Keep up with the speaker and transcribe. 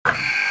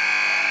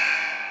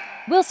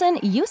Wilson,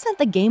 you sent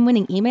the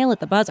game-winning email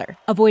at the buzzer,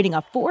 avoiding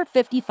a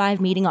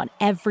 4:55 meeting on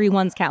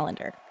everyone's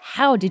calendar.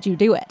 How did you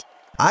do it?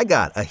 I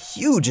got a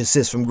huge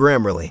assist from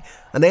Grammarly,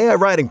 an AI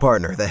writing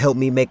partner that helped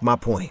me make my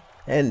point.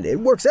 And it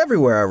works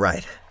everywhere I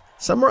write.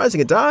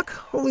 Summarizing a doc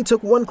only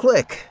took one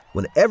click.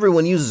 When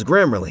everyone uses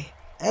Grammarly,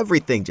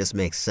 everything just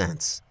makes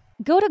sense.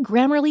 Go to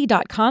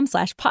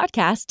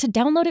Grammarly.com/podcast to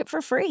download it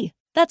for free.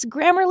 That's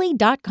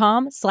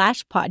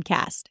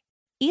Grammarly.com/podcast.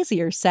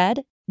 Easier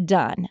said,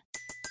 done.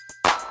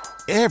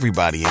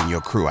 Everybody in your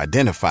crew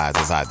identifies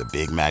as either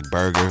Big Mac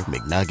Burger,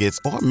 McNuggets,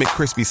 or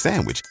McCrispy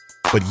Sandwich.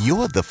 But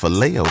you're the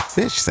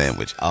Filet-O-Fish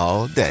Sandwich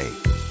all day.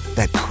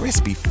 That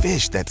crispy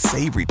fish, that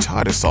savory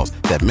tartar sauce,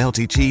 that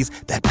melty cheese,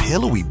 that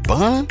pillowy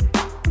bun.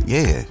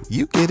 Yeah,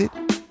 you get it.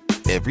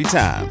 Every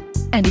time.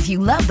 And if you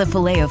love the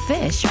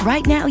Filet-O-Fish,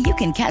 right now you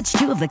can catch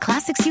two of the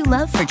classics you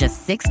love for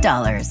just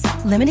 $6.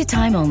 Limited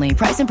time only.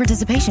 Price and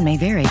participation may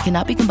vary.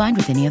 Cannot be combined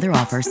with any other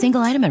offer.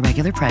 Single item at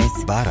regular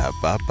price.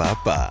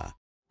 Ba-da-ba-ba-ba.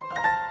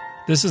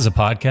 This is a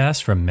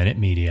podcast from Minute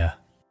Media.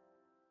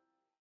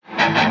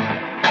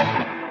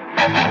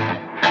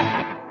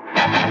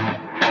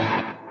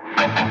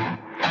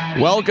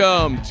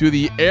 Welcome to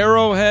the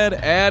Arrowhead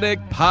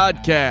Addict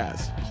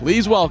Podcast.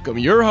 Please welcome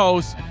your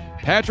hosts,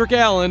 Patrick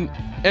Allen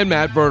and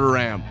Matt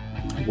Verderam.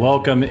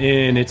 Welcome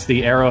in. It's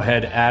the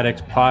Arrowhead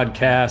Addict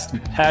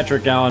Podcast.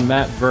 Patrick Allen,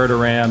 Matt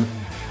Verderam,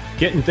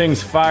 getting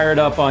things fired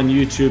up on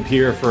YouTube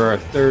here for our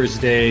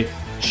Thursday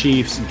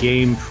Chiefs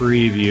game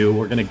preview.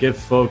 We're going to give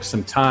folks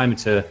some time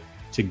to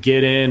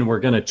get in. We're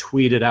going to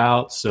tweet it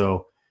out,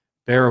 so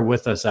bear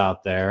with us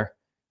out there.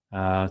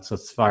 So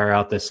let's fire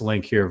out this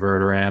link here,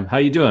 Verderam. How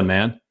you doing,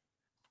 man?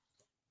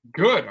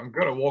 Good. I'm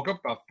good. I woke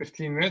up about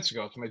 15 minutes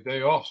ago. It's my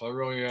day off, so I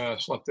really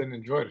slept in and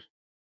enjoyed it.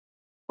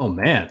 Oh,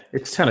 man.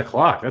 It's 10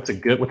 o'clock. That's a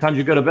good... What time did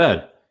you go to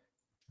bed?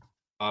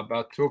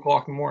 About 2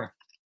 o'clock in the morning.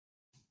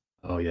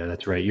 Oh, yeah,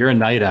 that's right. You're a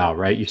night owl,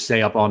 right? You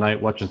stay up all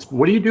night watching...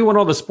 What do you do when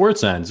all the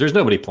sports ends? There's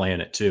nobody playing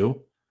it,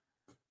 too.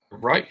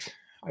 Right.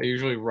 I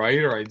usually write,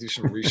 or I do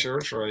some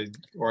research, or I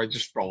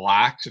just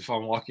relax if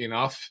I'm lucky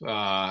enough,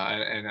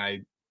 and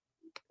I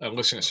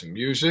listen to some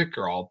music,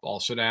 or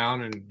I'll sit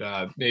down and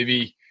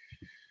maybe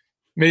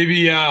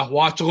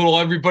watch a little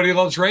Everybody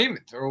Loves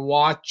Raymond, or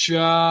watch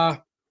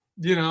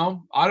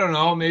I don't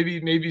know,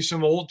 maybe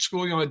some old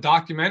school, a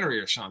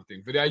documentary or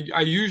something. But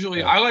I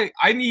usually I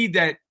need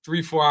that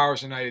 3-4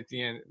 hours a night at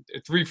the end,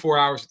 3-4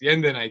 hours at the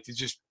end of the night to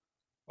just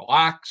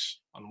relax,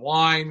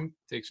 unwind,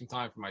 take some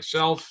time for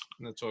myself,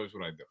 and that's always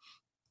what I do.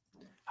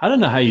 I don't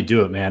know how you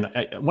do it, man.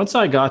 Once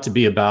I got to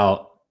be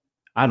about,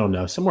 I don't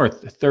know, somewhere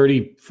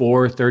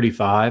 34,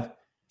 35,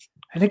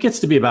 and it gets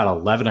to be about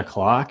 11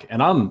 o'clock,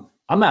 and I'm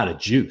out of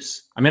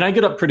juice. I mean, I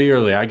get up pretty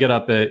early. I get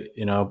up at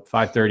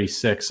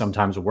 5:36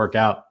 sometimes to work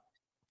out,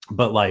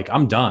 but like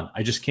I'm done.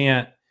 I just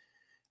can't.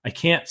 I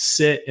can't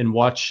sit and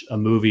watch a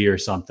movie or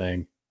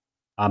something.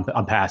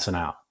 I'm passing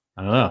out.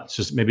 I don't know. It's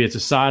just maybe it's a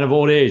sign of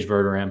old age,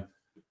 Verderam.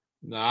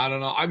 No, I don't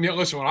know. I mean,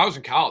 listen, when I was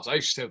in college, I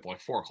used to stay up like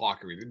 4 o'clock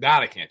every day.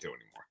 That I can't do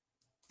anymore.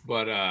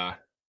 But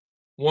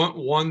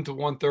 1 to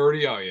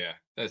 1:30, oh yeah,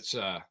 it's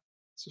a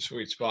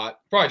sweet spot.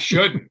 Probably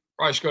shouldn't.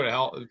 Probably should go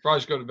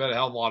to bed a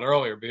hell of a lot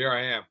earlier. But here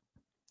I am.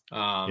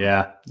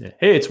 Yeah.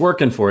 Hey, it's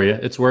working for you.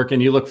 It's working.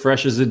 You look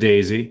fresh as a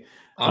daisy.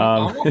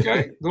 I'm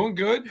okay. Doing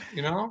good.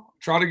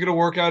 Try to get a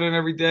workout in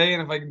every day.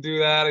 And if I can do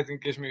that, I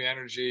think it gives me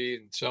energy.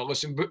 And so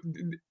listen, but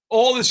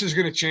all this is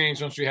going to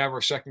change once we have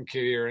our second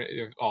kid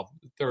here.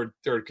 Third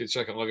kid,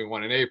 second living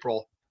one in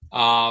April.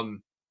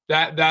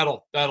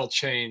 That'll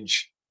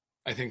change,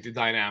 I think, the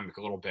dynamic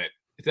a little bit.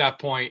 At that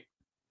point,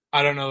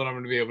 I don't know that I'm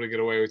going to be able to get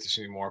away with this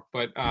anymore.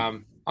 But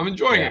I'm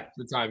enjoying it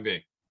for the time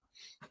being.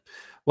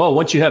 Well,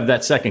 once you have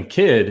that second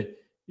kid,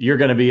 you're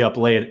going to be up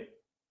late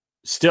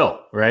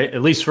still, right?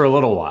 At least for a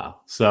little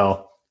while.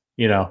 So,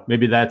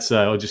 maybe that's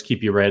will just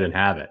keep you right and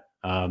have it.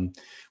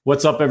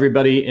 What's up,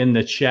 everybody in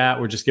the chat?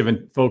 We're just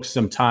giving folks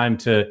some time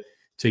to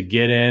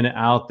get in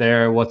out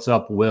there. What's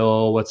up,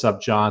 Will? What's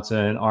up,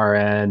 Johnson?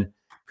 RN?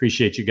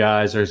 Appreciate you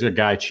guys. There's a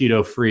guy,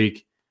 Cheeto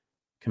Freak.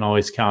 Can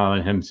always count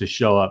on him to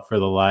show up for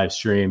the live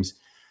streams.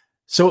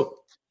 So,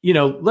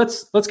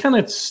 let's kind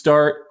of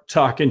start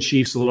talking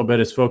Chiefs a little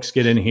bit as folks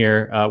get in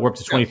here. We're up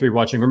to 23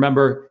 watching.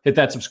 Remember, hit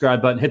that subscribe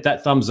button, hit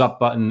that thumbs up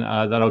button.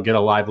 That'll get a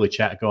lively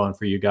chat going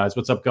for you guys.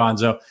 What's up,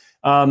 Gonzo?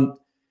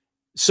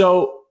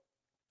 So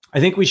I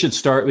think we should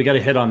start. We got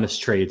to hit on this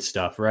trade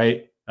stuff,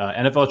 right?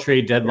 NFL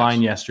trade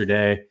deadline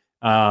yesterday.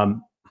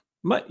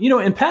 But,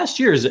 in past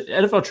years,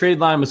 NFL trade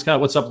line was kind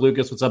of, what's up,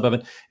 Lucas? What's up,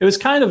 Evan? It was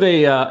kind of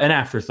an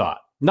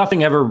afterthought.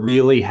 Nothing ever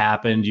really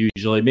happened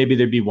usually. Maybe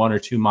there'd be one or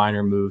two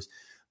minor moves.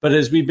 But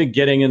as we've been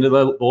getting into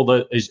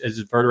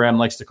as Verderam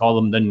likes to call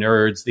them, the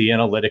nerds, the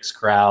analytics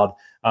crowd,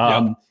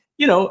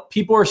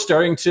 people are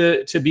starting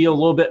to be a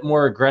little bit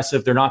more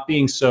aggressive. They're not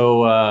being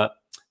so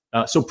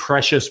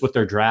precious with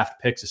their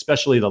draft picks,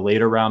 especially the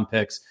later round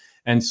picks.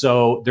 And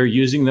so they're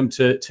using them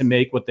to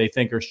make what they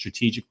think are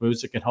strategic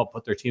moves that can help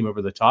put their team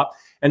over the top.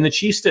 And the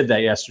Chiefs did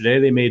that yesterday.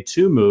 They made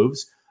two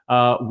moves.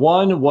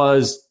 One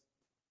was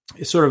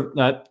sort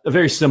of a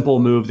very simple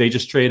move. They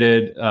just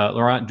traded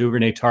Laurent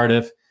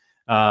Duvernay-Tardif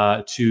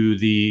to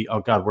the, oh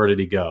God, where did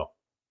he go?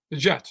 The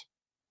Jets.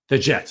 The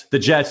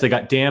Jets. They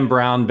got Dan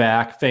Brown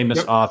back,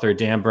 famous author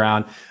Dan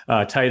Brown,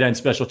 tight end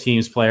special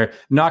teams player.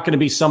 Not going to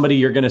be somebody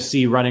you're going to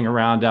see running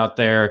around out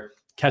there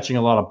catching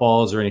a lot of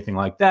balls or anything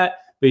like that,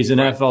 but he's an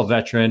NFL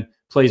veteran,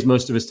 plays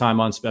most of his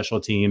time on special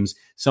teams,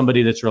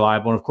 somebody that's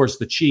reliable. And of course,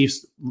 the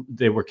Chiefs,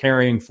 they were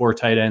carrying 4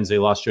 tight ends. They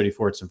lost Jody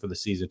Fortson for the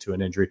season to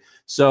an injury.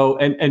 So,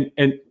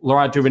 and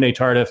Laurent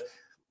Duvernay-Tardif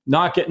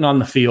not getting on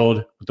the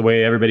field with the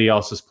way everybody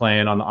else is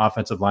playing on the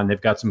offensive line. They've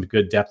got some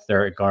good depth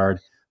there at guard,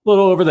 a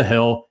little over the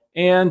hill.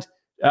 And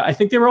I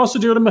think they were also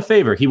doing him a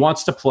favor. He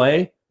wants to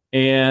play,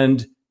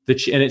 and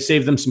it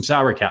saved them some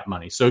salary cap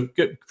money. So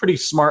good, pretty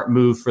smart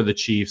move for the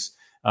Chiefs.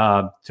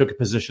 Took a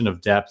position of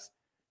depth,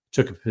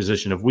 took a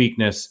position of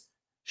weakness,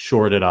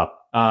 shored it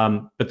up.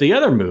 But the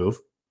other move,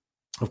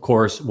 of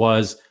course,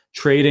 was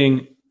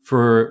trading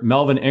for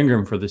Melvin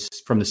Ingram from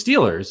the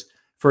Steelers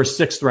for a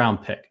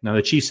 6th-round pick. Now,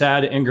 the Chiefs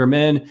had Ingram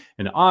in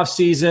an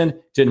offseason.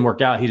 Didn't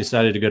work out. He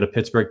decided to go to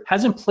Pittsburgh.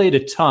 Hasn't played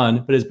a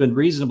ton, but has been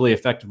reasonably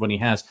effective when he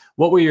has.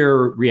 What were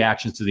your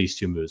reactions to these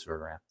two moves,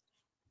 Verderam?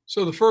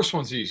 So the first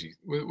one's easy.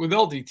 With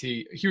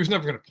LDT, he was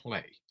never going to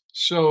play.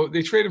 So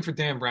they traded him for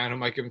Dan Brown, who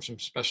might give him some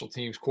special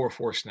teams, core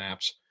 4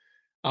 snaps.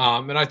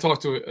 And I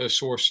talked to a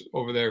source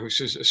over there who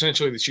says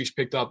essentially the Chiefs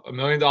picked up $1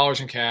 million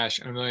in cash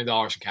and $1 million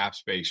in cap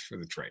space for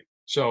the trade.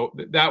 So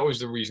that was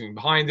the reasoning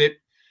behind it.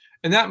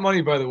 And that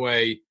money, by the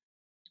way,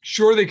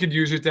 sure, they could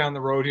use it down the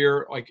road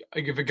here. Like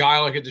if a guy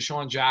like a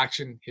Deshaun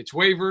Jackson hits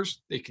waivers,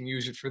 they can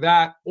use it for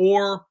that.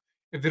 Or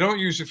if they don't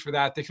use it for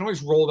that, they can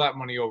always roll that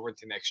money over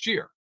into next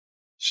year.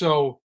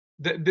 So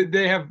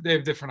they have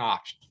different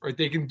options, right?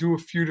 They can do a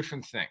few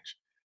different things.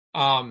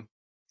 But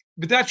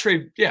that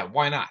trade, yeah,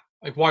 why not?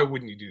 Like, why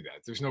wouldn't you do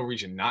that? There's no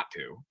reason not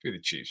to if you're the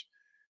Chiefs.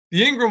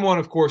 The Ingram one,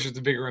 of course, is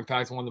the bigger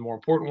impact one, the more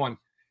important one.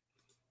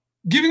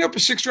 Giving up a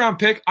 6th-round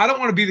pick, I don't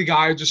want to be the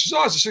guy who just says,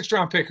 oh, it's a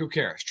 6th-round pick, who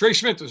cares? Trey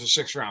Smith was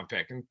a 6th-round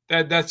pick,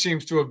 and that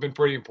seems to have been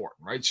pretty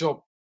important, right?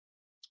 So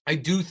I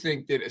do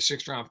think that a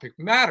 6th-round pick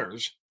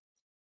matters.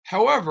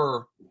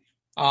 However,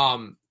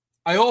 I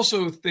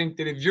also think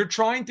that if you're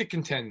trying to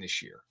contend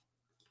this year,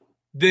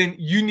 then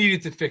you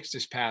needed to fix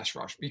this pass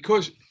rush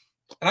because,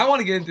 and I want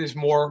to get into this a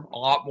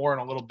lot more in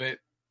a little bit,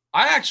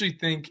 I actually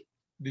think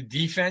the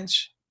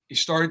defense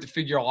is starting to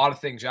figure a lot of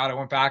things out. I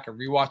went back and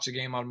rewatched the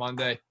game on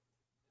Monday.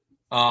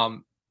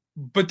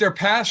 But their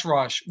pass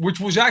rush,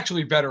 which was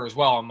actually better as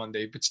well on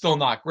Monday, but still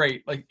not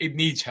great, like it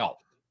needs help.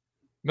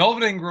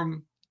 Melvin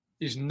Ingram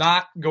is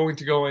not going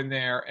to go in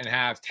there and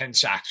have 10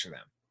 sacks for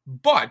them,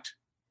 but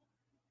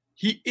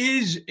he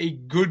is a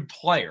good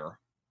player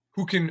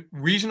who can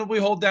reasonably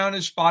hold down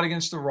his spot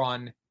against the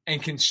run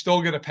and can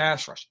still get a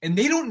pass rush. And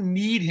they don't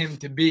need him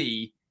to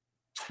be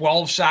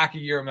 12 sack a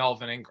year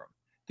Melvin Ingram.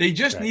 They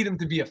just need him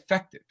to be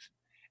effective.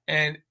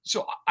 And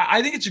so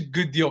I think it's a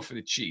good deal for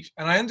the Chiefs.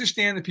 And I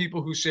understand the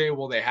people who say,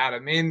 well, they had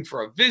him in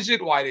for a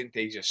visit. Why didn't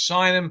they just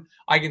sign him?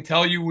 I can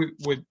tell you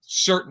with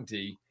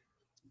certainty,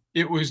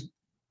 it was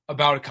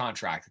about a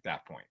contract at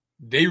that point.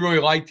 They really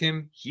liked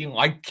him. He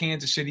liked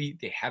Kansas City.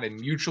 They had a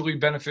mutually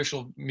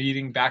beneficial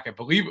meeting back, I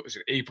believe it was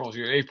in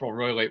April,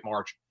 really late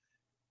March.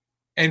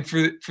 And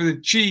for the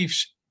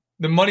Chiefs,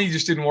 the money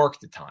just didn't work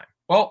at the time.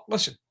 Well,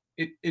 listen,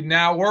 it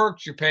now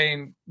works. You're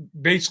paying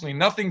basically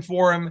nothing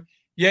for him.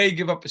 Yeah, you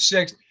give up a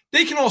 6th.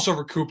 They can also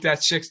recoup that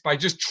 6th by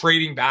just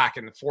trading back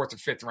in the 4th or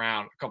 5th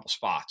round a couple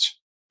spots.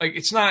 Like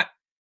it's not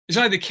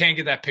like they can't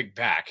get that pick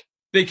back.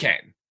 They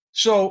can.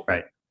 So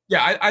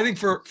yeah, I think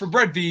for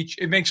Brett Veach,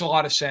 it makes a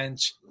lot of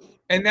sense.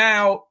 And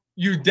now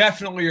you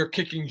definitely are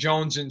kicking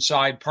Jones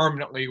inside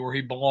permanently where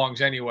he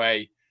belongs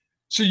anyway.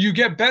 So you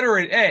get better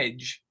at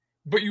edge,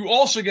 but you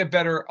also get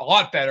a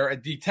lot better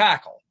at D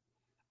tackle.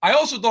 I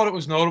also thought it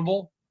was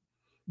notable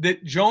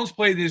that Jones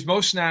played his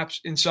most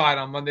snaps inside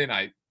on Monday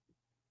night.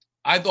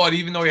 I thought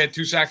even though he had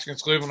 2 sacks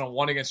against Cleveland and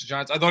 1 against the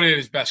Giants, I thought he had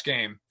his best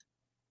game.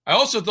 I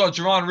also thought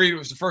Jarran Reed, it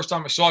was the first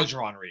time I saw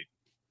Jarran Reed.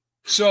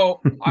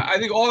 So I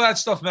think all that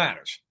stuff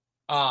matters.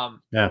 But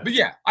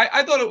yeah,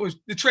 I thought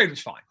the trade was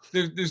fine.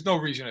 There's no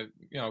reason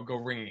to go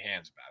wringing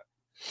hands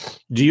about it.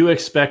 Do you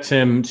expect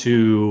him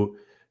to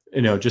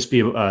just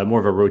be more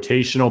of a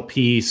rotational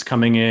piece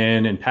coming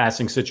in and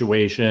passing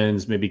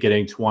situations, maybe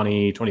getting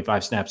 20,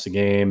 25 snaps a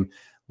game,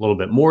 a little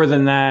bit more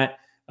than that?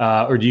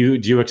 Or do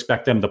you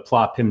expect them to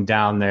plop him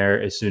down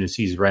there as soon as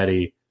he's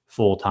ready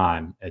full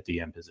time at the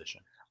end position?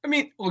 I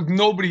mean, look,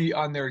 nobody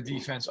on their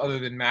defense other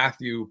than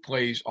Matthew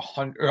plays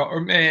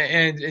 100,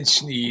 and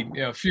Snead,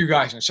 a few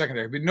guys in the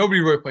secondary, but nobody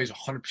really plays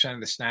 100% of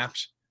the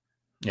snaps.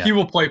 Yeah. He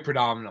will play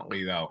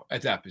predominantly, though,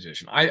 at that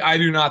position. I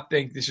do not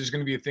think this is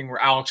going to be a thing where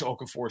Alex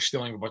Okafor is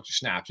stealing a bunch of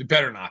snaps. It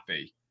better not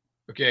be.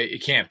 Okay?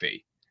 It can't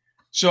be.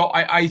 So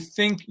I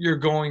think you're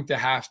going to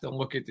have to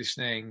look at this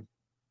thing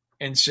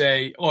and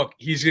say, look,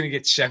 he's going to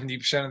get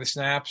 70% of the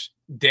snaps.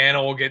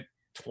 Dana will get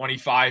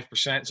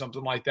 25%,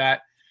 something like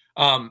that.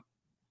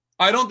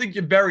 I don't think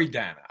you bury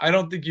Dana. I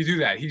don't think you do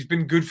that. He's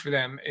been good for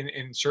them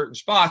in certain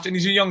spots, and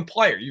he's a young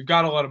player. You've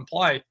got to let him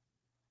play.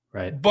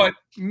 Right. But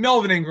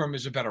Melvin Ingram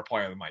is a better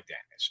player than Mike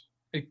Daniels.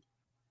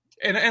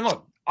 And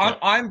look,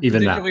 I'm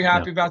Even particularly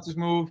happy about this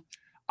move.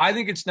 I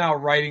think it's now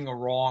righting a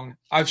wrong.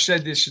 I've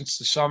said this since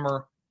the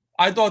summer.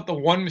 I thought the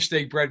one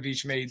mistake Brett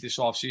Veach made this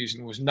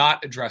offseason was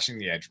not addressing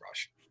the edge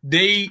rush.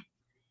 They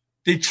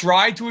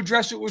tried to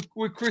address it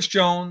with Chris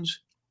Jones.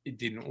 It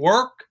didn't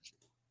work.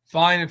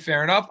 Fine and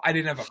fair enough. I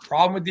didn't have a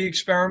problem with the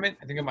experiment.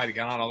 I think it might have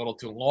gone on a little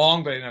too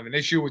long, but I didn't have an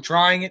issue with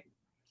trying it.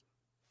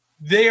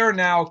 They are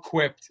now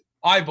equipped,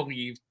 I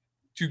believe,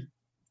 to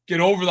get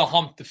over the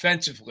hump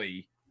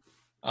defensively.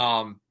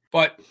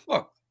 But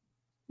look,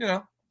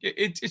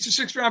 it's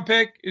a 6th-round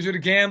pick. Is it a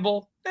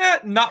gamble?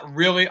 Not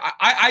really.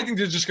 I think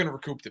they're just going to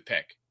recoup the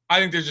pick. I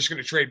think they're just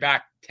going to trade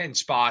back 10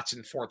 spots in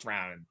the 4th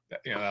round,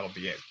 and that'll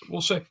be it. But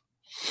we'll see.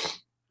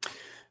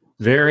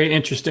 Very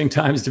interesting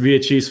times to be a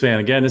Chiefs fan.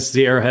 Again, this is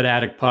the Arrowhead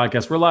Addict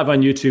podcast. We're live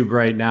on YouTube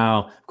right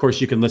now. Of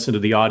course, you can listen to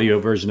the audio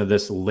version of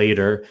this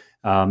later.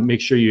 Make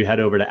sure you head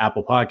over to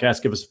Apple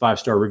Podcasts, give us a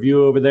 5-star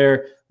review over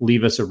there,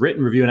 leave us a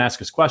written review and ask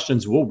us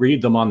questions. We'll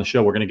read them on the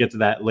show. We're going to get to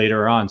that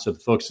later on. So the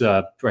folks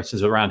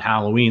prices around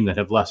Halloween that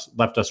have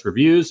left us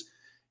reviews,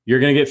 you're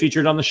going to get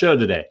featured on the show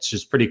today. It's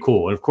just pretty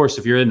cool. And of course,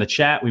 if you're in the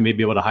chat, we may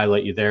be able to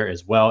highlight you there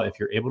as well if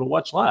you're able to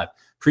watch live.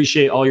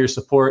 Appreciate all your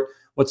support.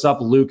 What's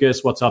up,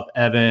 Lucas? What's up,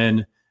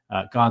 Evan?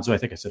 Gonzo, I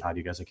think I said hi to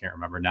you guys. I can't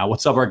remember now.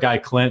 What's up, our guy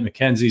Clint?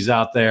 Mackenzie's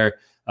out there.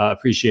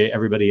 Appreciate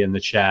everybody in the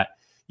chat.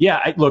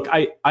 Yeah,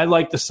 I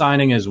like the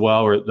signing as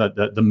well, or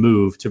the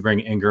move to bring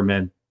Ingram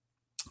in.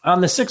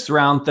 On the 6th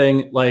round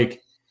thing,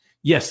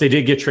 yes, they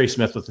did get Trey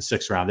Smith with the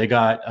 6th round. They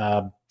got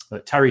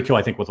Tyreek Hill,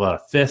 I think, with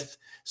a 5th.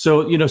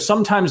 So,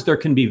 sometimes there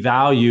can be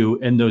value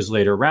in those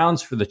later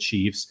rounds for the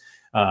Chiefs.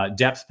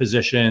 Depth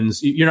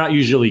positions, you're not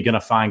usually going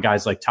to find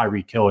guys like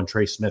Tyreek Hill and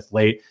Trey Smith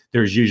late.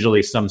 There's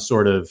usually some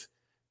sort of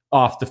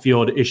off the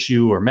field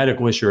issue or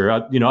medical issue or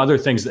other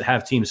things that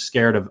have teams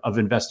scared of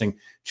investing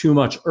too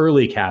much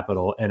early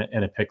capital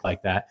in a pick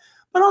like that.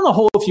 But on the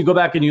whole, if you go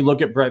back and you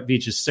look at Brett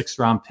Veach's 6th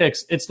round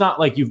picks, it's not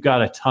like you've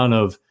got a ton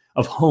of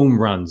home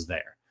runs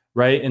there,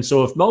 right? And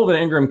so if Melvin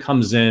Ingram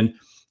comes in,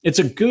 I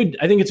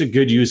think it's a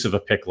good use of a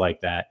pick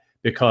like that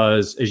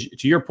because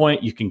to your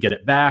point, you can get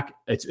it back.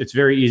 It's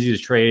very easy to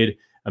trade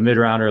a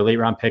mid-round or a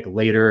late-round pick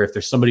later if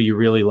there's somebody you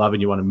really love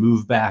and you want to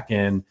move back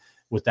in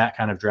with that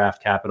kind of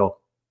draft capital.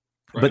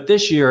 Right. But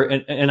this year,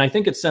 and I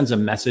think it sends a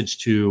message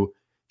to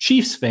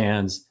Chiefs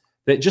fans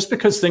that just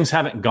because things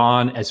haven't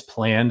gone as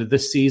planned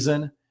this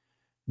season,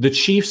 the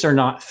Chiefs are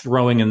not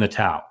throwing in the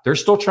towel. They're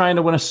still trying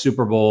to win a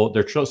Super Bowl.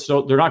 They're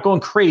not going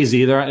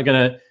crazy. They're not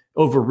going to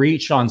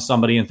overreach on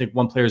somebody and think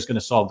one player is going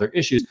to solve their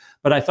issues.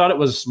 But I thought it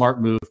was a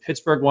smart move.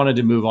 Pittsburgh wanted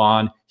to move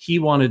on. He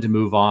wanted to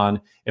move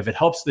on. If it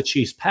helps the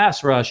Chiefs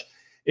pass rush,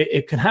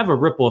 it can have a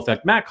ripple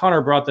effect. Matt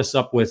Connor brought this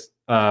up with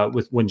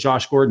when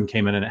Josh Gordon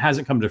came in, and it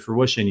hasn't come to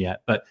fruition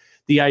yet. But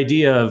the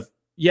idea of,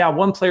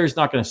 one player is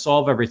not going to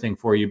solve everything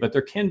for you, but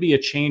there can be a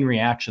chain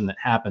reaction that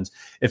happens.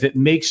 If it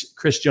makes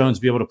Chris Jones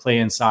be able to play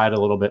inside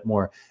a little bit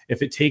more,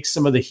 if it takes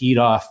some of the heat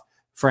off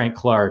Frank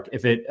Clark,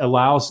 if it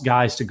allows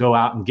guys to go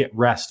out and get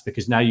rest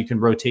because now you can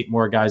rotate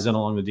more guys in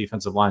along the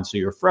defensive line so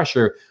you're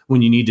fresher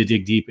when you need to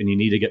dig deep and you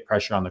need to get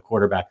pressure on the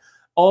quarterback.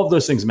 All of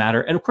those things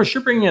matter. And of course,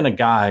 you're bringing in a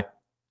guy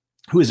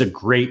who is a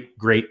great,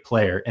 great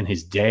player in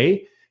his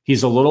day.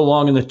 He's a little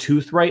long in the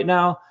tooth right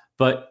now,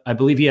 but I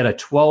believe he had a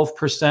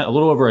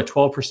little over a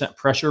 12%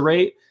 pressure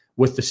rate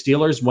with the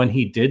Steelers when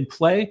he did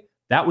play.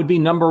 That would be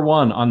number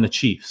 1 on the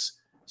Chiefs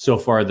so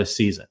far this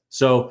season.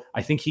 So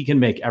I think he can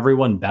make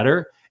everyone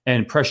better.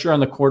 And pressure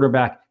on the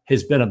quarterback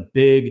has been a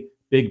big,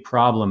 big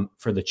problem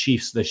for the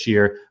Chiefs this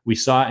year. We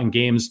saw it in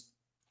games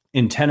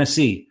in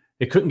Tennessee.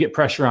 They couldn't get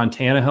pressure on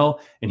Tannehill,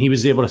 and he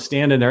was able to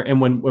stand in there. And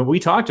when we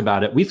talked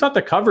about it, we thought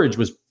the coverage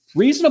was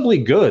reasonably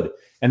good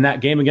in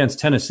that game against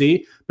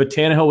Tennessee, but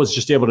Tannehill was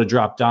just able to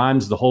drop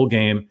dimes the whole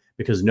game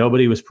because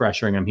nobody was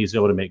pressuring him. He's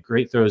able to make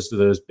great throws to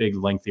those big,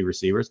 lengthy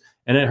receivers,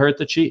 and it hurt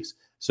the Chiefs.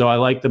 So I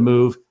like the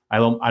move. I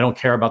don't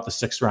care about the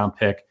 6th round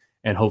pick,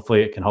 and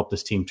hopefully it can help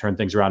this team turn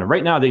things around. And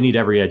right now they need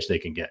every edge they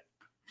can get.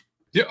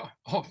 Yeah.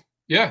 Oh,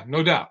 yeah,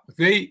 no doubt.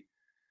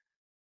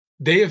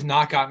 They have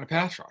not gotten a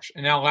pass rush.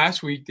 And now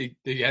last week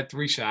they had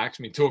 3 sacks.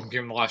 I mean, 2 of them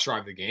came in the last drive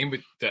of the game, but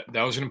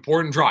that was an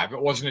important drive.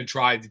 It wasn't a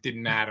drive that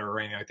didn't matter or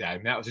anything like that.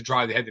 And that was a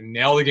drive they had to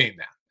nail the game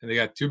down. And they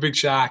got 2 big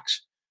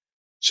sacks.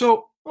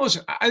 So,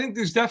 listen, I think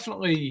there's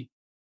definitely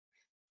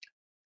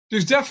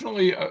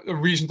a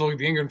reason to look at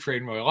the Ingram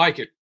trade and really like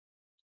it.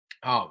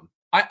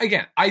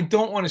 I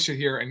don't want to sit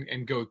here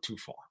and go too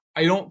far.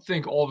 I don't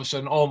think all of a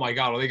sudden, oh my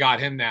God, well, they got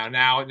him now.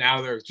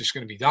 Now they're just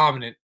going to be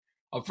dominant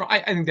up front. I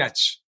think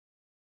that's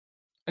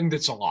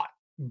a lot.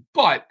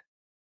 But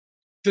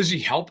does he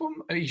help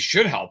him? He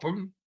should help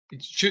him.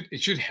 It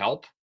should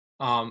help.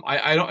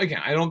 I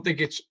don't think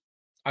it's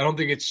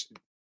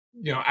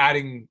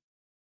adding,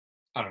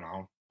 I don't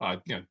know,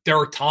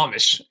 Derek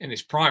Thomas in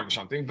his prime or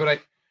something.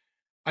 But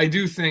I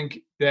do think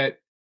that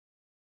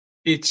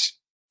it's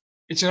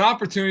an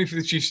opportunity for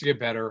the Chiefs to get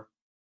better.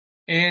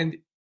 And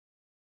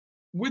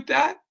with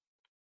that,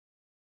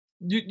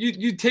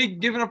 you take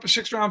giving up a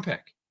 6th round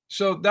pick.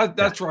 So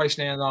that's where I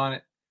stand on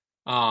it.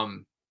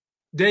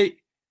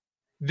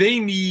 They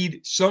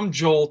need some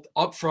jolt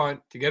up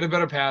front to get a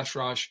better pass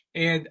rush.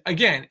 And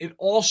again, it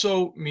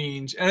also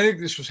means, and I think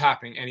this was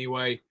happening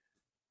anyway,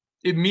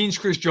 it means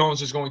Chris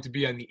Jones is going to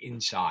be on the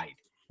inside,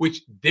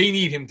 which they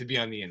need him to be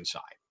on the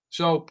inside.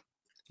 So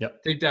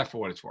take that for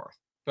what it's worth.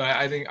 But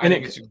I think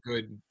it's a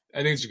good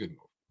move.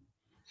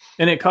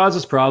 And it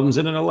causes problems,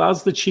 and it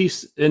allows the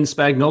Chiefs and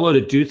Spagnuolo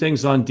to do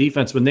things on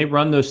defense when they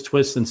run those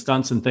twists and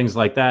stunts and things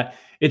like that.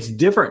 It's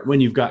different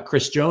when you've got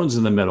Chris Jones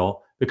in the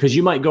middle, because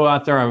you might go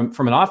out there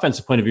from an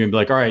offensive point of view and be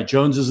like, all right,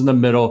 Jones is in the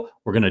middle.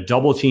 We're going to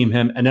double team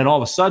him. And then all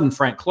of a sudden,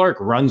 Frank Clark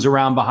runs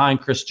around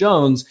behind Chris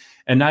Jones,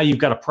 and now you've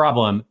got a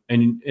problem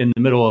in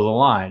the middle of the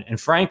line. And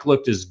Frank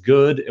looked as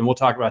good, and we'll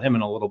talk about him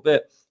in a little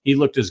bit. He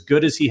looked as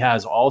good as he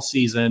has all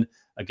season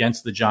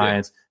against the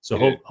Giants.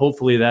 So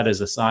hopefully that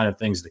is a sign of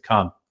things to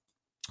come.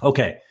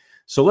 Okay,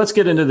 so let's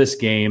get into this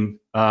game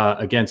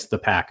against the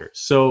Packers.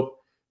 So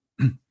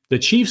the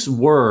Chiefs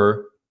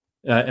were,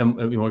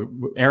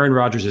 Aaron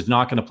Rodgers is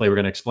not going to play. We're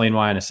going to explain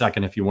why in a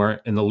second if you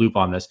weren't in the loop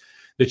on this.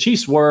 The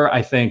Chiefs were,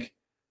 I think,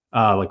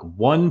 like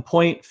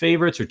 1-point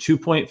favorites or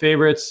 2-point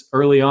favorites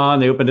early on.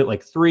 They opened at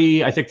like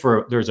 3. I think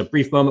there was a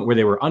brief moment where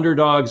they were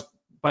underdogs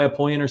by a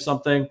point or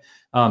something.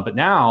 But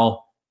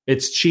now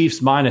it's Chiefs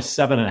minus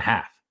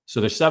 7.5. So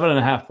they're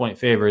 7.5-point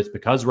favorites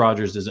because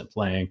Rodgers isn't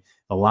playing.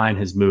 The line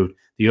has moved.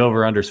 The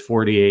over-under is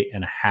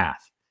 48.5.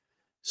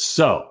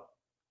 So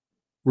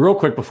real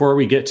quick before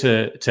we get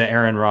to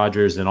Aaron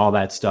Rodgers and all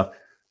that stuff,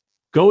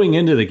 going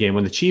into the game,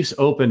 when the Chiefs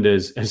opened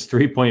as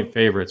 3-point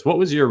favorites, what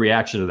was your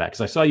reaction to that?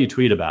 Because I saw you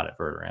tweet about it,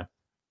 Verderame.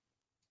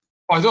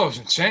 Oh, I thought it was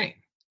insane.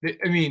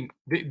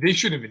 They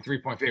shouldn't have been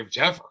 3-point favorites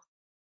ever.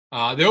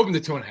 They opened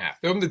at 2.5.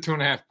 They opened at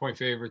 2.5-point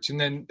favorites, and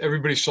then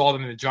everybody saw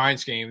them in the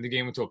Giants game, and the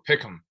game went to a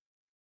pick'em.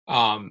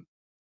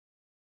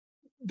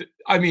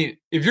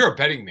 If you're a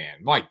betting man,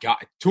 my God,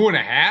 2.5,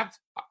 I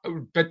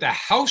would bet the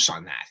house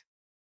on that.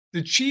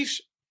 The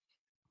Chiefs,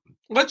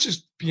 let's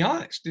just be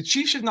honest. The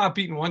Chiefs have not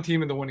beaten one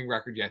team in the winning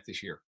record yet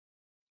this year.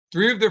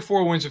 3 of their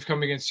 4 wins have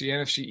come against the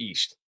NFC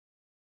East.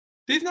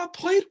 They've not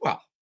played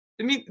well.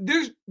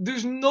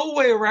 There's no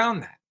way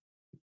around that.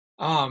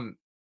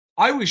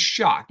 I was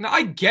shocked. Now,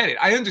 I get it.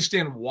 I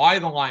understand why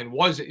the line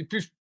was.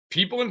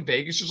 People in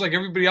Vegas, just like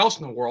everybody else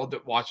in the world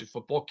that watches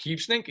football,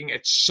 keeps thinking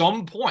at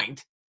some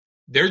point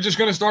they're just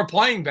going to start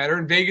playing better,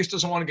 and Vegas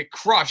doesn't want to get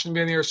crushed and be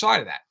on the other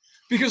side of that.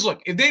 Because,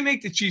 look, if they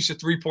make the Chiefs a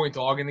 3-point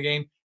dog in the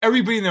game,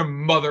 everybody and their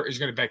mother is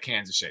going to bet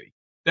Kansas City.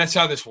 That's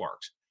how this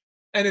works.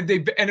 And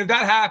if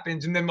that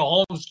happens and then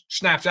Mahomes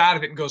snaps out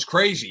of it and goes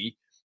crazy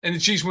and the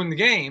Chiefs win the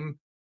game,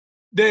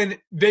 then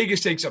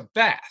Vegas takes a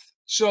bath.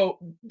 So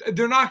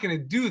they're not going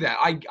to do that.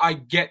 I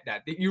get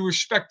that. You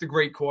respect the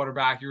great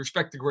quarterback. You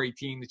respect the great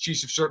team. The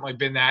Chiefs have certainly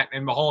been that,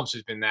 and Mahomes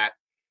has been that.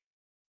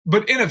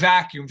 But in a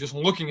vacuum, just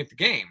looking at the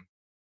game,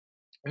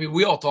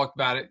 we all talked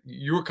about it.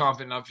 You were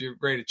confident enough you're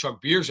ready to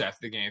chug beers after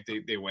the game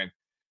if they win.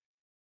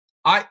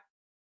 I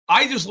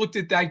just looked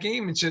at that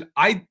game and said,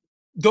 I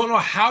don't know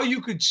how you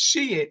could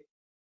see it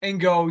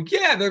and go,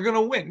 yeah, they're going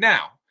to win.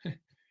 Now,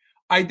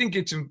 I think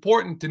it's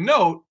important to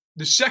note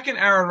the second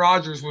Aaron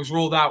Rodgers was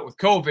ruled out with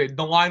COVID,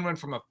 the line went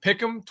from a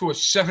pick'em to a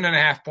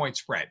 7.5-point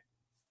spread.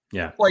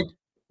 Yeah.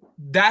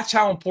 That's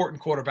how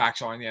important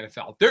quarterbacks are in the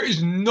NFL. There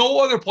is no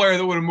other player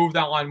that would have moved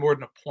that line more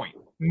than a point.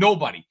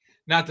 Nobody.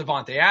 Not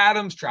Devontae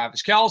Adams,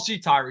 Travis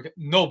Kelce, Tyreek,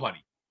 nobody.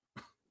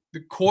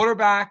 The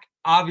quarterback,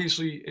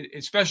 obviously,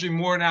 especially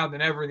more now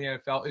than ever in the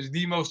NFL, is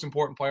the most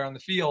important player on the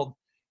field.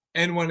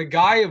 And when a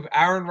guy of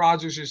Aaron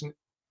Rodgers'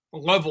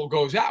 level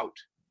goes out,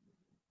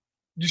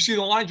 you see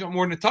the line jump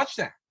more than a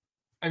touchdown.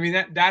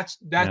 That's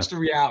the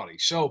reality.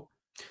 So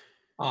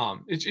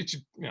it's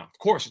of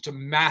course it's a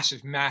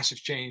massive, massive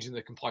change in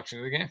the complexion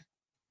of the game.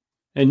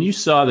 And you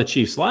saw the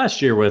Chiefs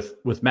last year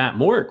with Matt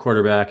Moore at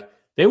quarterback.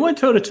 They went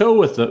toe-to-toe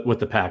with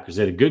the Packers.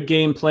 They had a good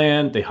game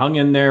plan. They hung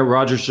in there.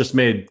 Rodgers just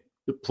made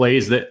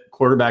plays that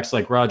quarterbacks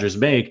like Rodgers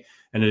make,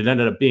 and it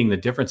ended up being the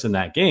difference in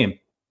that game.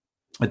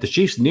 But the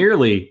Chiefs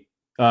nearly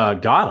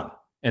got him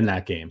in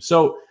that game.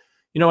 So,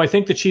 I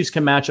think the Chiefs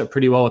can match up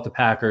pretty well with the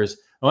Packers.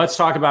 Now, let's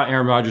talk about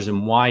Aaron Rodgers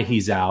and why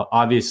he's out.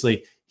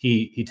 Obviously,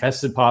 he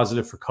tested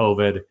positive for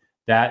COVID.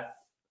 That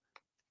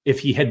if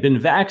he had been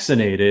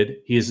vaccinated,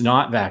 he is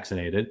not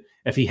vaccinated.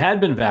 If he had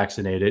been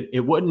vaccinated,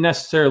 it wouldn't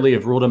necessarily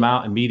have ruled him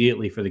out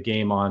immediately for the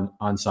game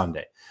on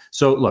Sunday.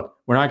 So, look,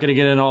 we're not going to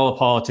get into all the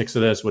politics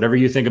of this. Whatever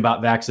you think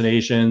about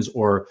vaccinations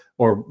or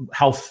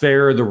how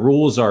fair the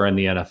rules are in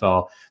the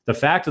NFL, the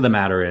fact of the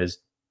matter is,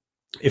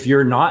 if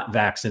you're not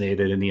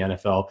vaccinated in the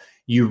NFL,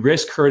 you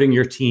risk hurting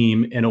your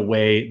team in a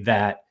way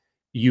that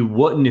you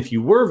wouldn't if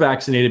you were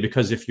vaccinated,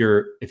 because if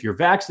you're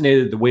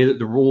vaccinated, the way that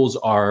the rules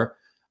are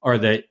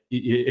that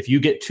if you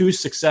get 2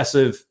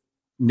 successive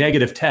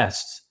negative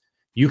tests,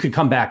 you can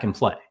come back and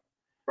play,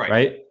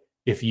 right?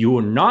 If you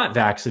are not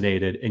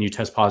vaccinated and you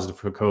test positive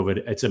for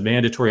COVID, it's a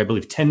mandatory, I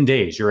believe, 10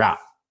 days, you're out.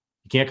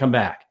 You can't come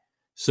back.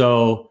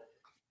 So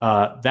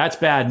that's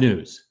bad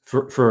news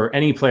for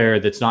any player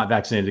that's not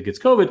vaccinated that gets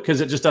COVID,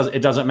 because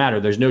it doesn't matter.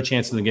 There's no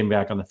chance of them getting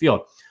back on the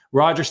field.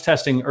 Rodgers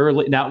testing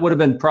early. Now, it would have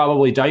been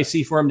probably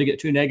dicey for him to get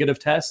 2 negative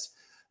tests.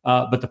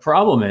 But the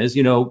problem is,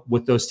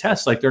 with those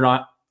tests, like, they're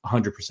not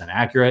 100%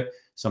 accurate.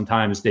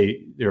 Sometimes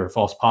there are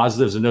false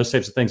positives and those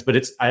types of things.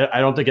 But I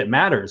don't think it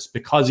matters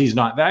because he's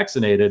not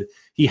vaccinated.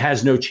 He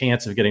has no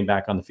chance of getting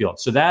back on the field.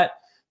 So that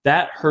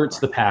hurts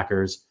the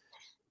Packers.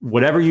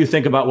 Whatever you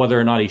think about whether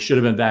or not he should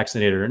have been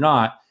vaccinated or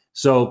not.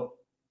 So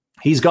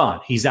he's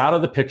gone. He's out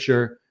of the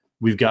picture.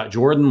 We've got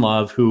Jordan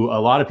Love, who a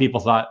lot of people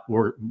thought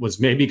was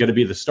maybe going to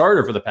be the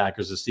starter for the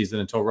Packers this season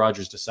until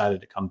Rodgers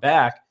decided to come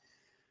back.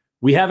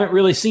 We haven't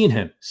really seen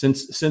him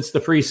since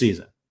the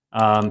preseason.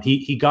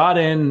 He got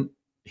in.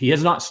 He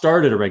has not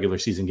started a regular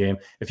season game.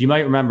 If you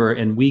might remember,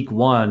 in week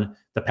 1,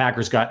 the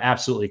Packers got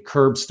absolutely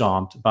curb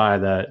stomped by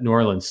the New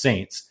Orleans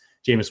Saints.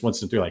 Jameis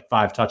Winston threw like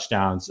 5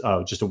 touchdowns.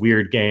 Oh, just a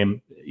weird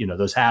game.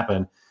 Those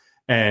happen.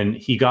 And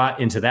he got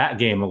into that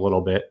game a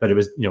little bit, but it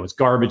was, it's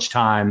garbage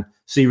time.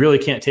 So you really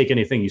can't take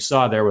anything you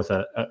saw there with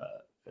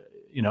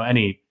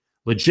any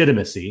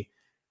legitimacy.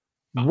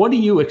 What do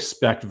you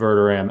expect,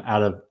 Verderame,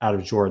 out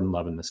of Jordan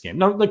Love in this game?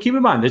 Now, keep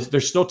in mind,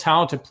 there's still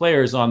talented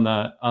players on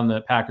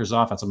the Packers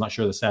offense. I'm not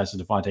sure the status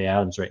of Devontae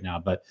Adams right now,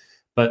 but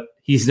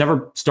he's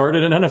never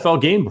started an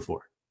NFL game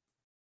before.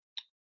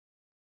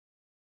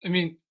 I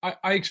mean,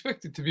 I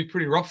expect it to be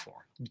pretty rough for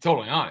him, to be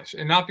totally honest,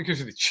 and not because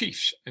of the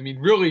Chiefs. I mean,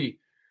 really,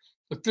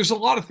 look, there's a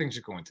lot of things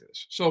that go into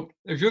this. So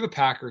if you're the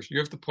Packers, you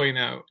have to play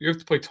now. You have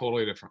to play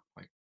totally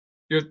differently.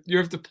 You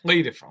have to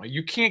play differently.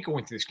 You can't go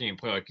into this game and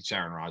play like it's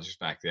Aaron Rodgers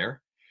back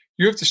there.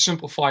 You have to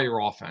simplify your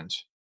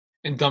offense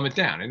and dumb it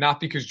down. And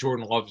not because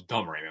Jordan Love's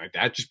dumb or anything like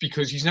that, just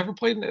because he's never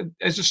played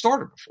as a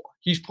starter before.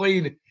 He's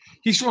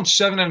thrown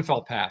 7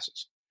 NFL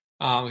passes.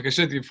 Like I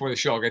said to you before the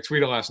show, I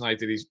tweeted last night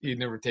that he'd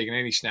never taken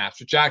any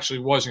snaps, which actually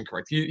wasn't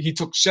correct. He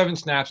took 7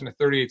 snaps in a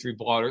 38-3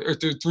 blowout, or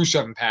threw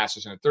 7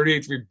 passes in a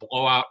 38-3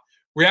 blowout.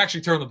 We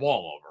actually turned the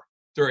ball over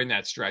during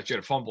that stretch. He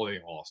had a fumble that he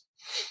lost.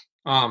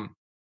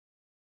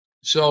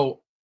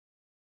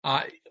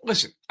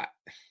 Listen,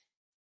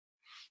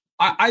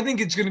 I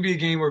think it's going to be a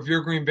game where if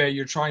you're Green Bay,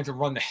 you're trying to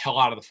run the hell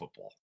out of the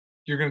football.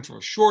 You're going to throw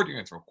short, you're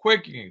going to throw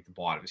quick, you're going to get the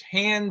ball out of his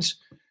hands.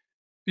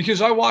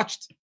 Because I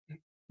watched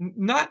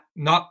not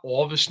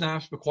all of his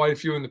snaps, but quite a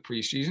few in the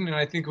preseason. And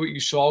I think what you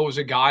saw was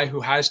a guy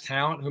who has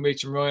talent, who made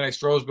some really nice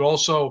throws, but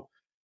also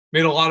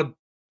made a lot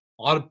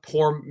of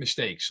poor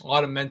mistakes, a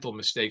lot of mental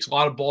mistakes, a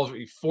lot of balls where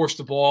he forced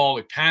the ball,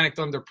 he panicked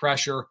under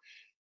pressure.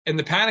 And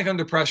the panic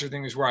under pressure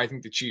thing is where I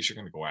think the Chiefs are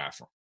going to go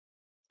after him.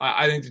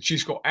 I think the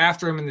Chiefs go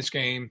after him in this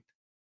game.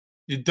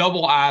 You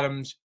double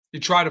Adams. You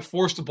try to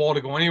force the ball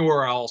to go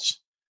anywhere else.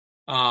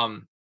 I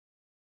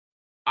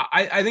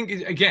think,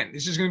 again,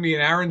 this is going to be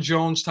an Aaron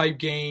Jones type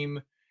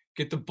game.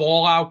 Get the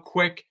ball out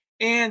quick.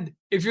 And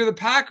if you're the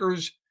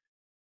Packers,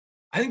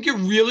 I think you're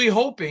really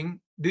hoping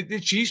that the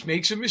Chiefs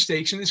make some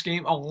mistakes in this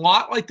game, a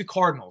lot like the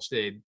Cardinals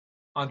did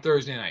on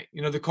Thursday night.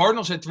 The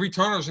Cardinals had 3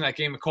 turnovers in that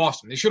game that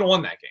cost them. They should have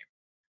won that game.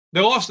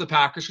 They lost to the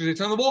Packers because they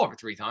turned the ball over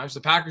 3 times.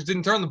 The Packers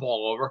didn't turn the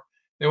ball over.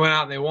 They went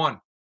out and they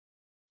won.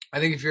 I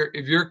think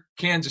if you're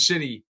Kansas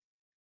City,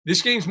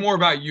 this game's more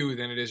about you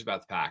than it is about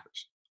the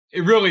Packers.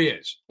 It really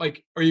is.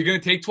 Like, are you going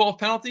to take 12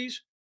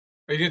 penalties?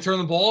 Are you going to turn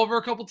the ball over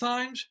a couple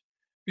times?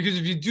 Because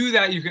if you do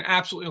that, you can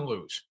absolutely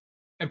lose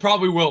and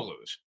probably will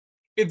lose.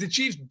 If the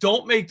Chiefs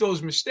don't make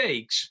those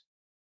mistakes,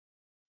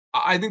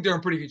 I think they're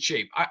in pretty good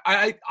shape.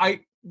 I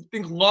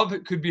think Love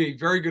could be a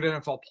very good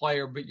NFL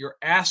player, but you're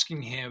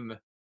asking him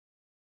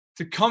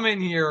to come in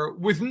here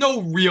with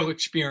no real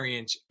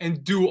experience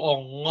and do a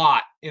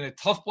lot in a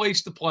tough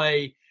place to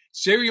play.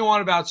 Say what you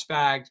want about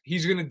Spags.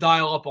 He's going to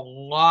dial up a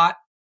lot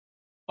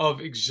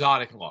of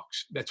exotic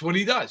looks. That's what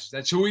he does.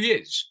 That's who he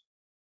is.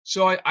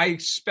 So I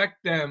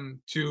expect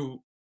them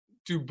to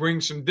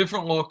bring some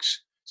different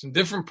looks, some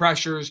different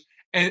pressures,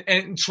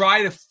 and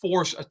try to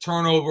force a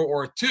turnover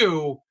or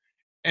 2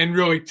 and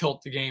really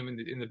tilt the game in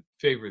the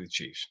favor of the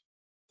Chiefs.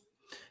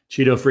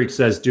 Cheeto Freak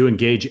says, do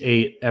engage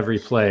 8 every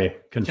play.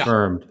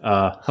 Confirmed.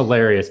 Yeah.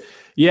 Hilarious.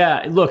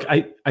 Yeah, look,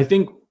 I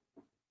think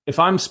if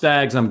I'm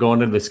Spags, I'm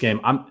going into this game.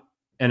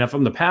 And if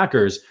I'm the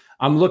Packers,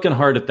 I'm looking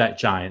hard at that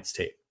Giants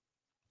tape.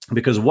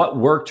 Because what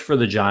worked for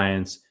the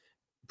Giants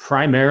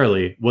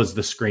primarily was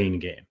the screen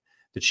game.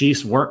 The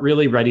Chiefs weren't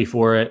really ready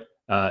for it.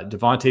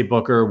 Devontae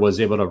Booker was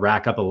able to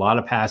rack up a lot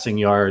of passing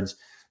yards.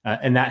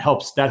 And that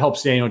helps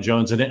Daniel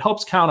Jones. And it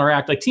helps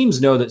counteract. Like, teams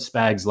know that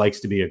Spags likes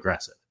to be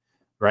aggressive.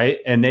 Right.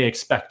 And they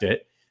expect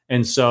it.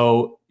 And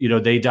so,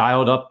 they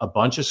dialed up a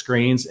bunch of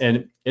screens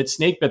and it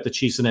snakebit the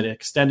Chiefs and it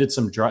extended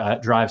some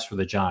drives for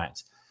the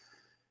Giants.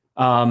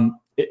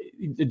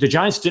 The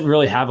Giants didn't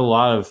really have a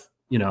lot of,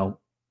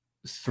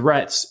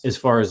 threats as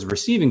far as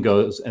receiving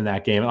goes in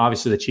that game.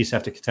 Obviously, the Chiefs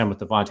have to contend with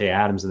Devontae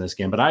Adams in this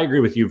game. But I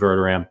agree with you,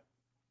 Verderame.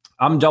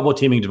 I'm double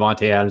teaming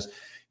Devontae Adams.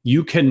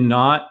 You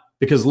cannot,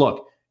 because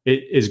look,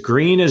 as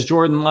green as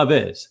Jordan Love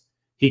is,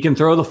 he can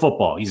throw the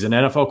football. He's an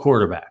NFL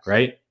quarterback,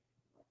 right?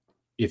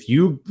 If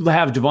you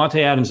have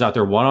Devontae Adams out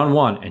there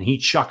one-on-one and he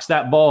chucks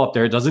that ball up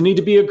there, it doesn't need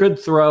to be a good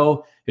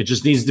throw. It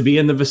just needs to be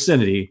in the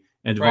vicinity,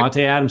 and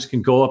Devontae Adams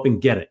can go up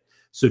and get it.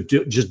 So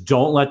just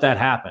don't let that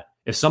happen.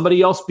 If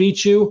somebody else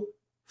beats you,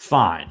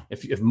 fine.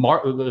 If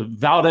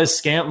Valdez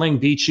Scantling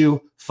beats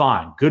you,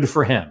 fine. Good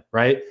for him,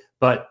 right?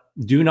 But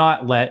do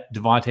not let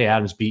Davante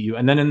Adams beat you.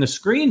 And then in the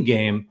screen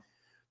game,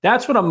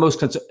 that's what I'm most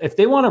concerned. If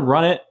they want to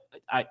run it,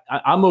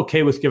 I'm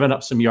okay with giving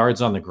up some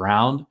yards on the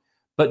ground,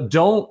 but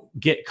don't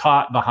get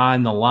caught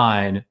behind the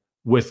line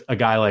with a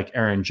guy like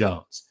Aaron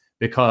Jones,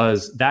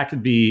 because that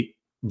could be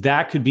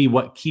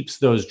what keeps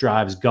those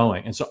drives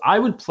going. And so I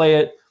would play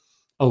it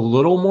a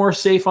little more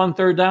safe on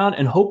third down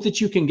and hope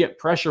that you can get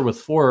pressure with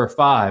 4 or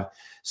 5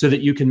 so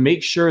that you can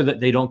make sure that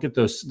they don't get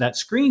that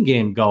screen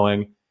game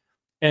going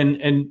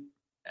and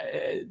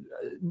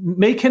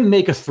make him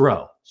make a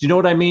throw. Do you know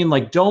what I mean?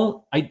 Like,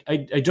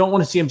 I don't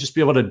want to see him just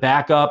be able to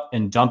back up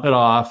and dump it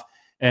off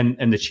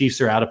and the Chiefs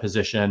are out of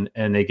position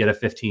and they get a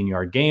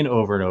 15-yard gain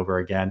over and over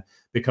again,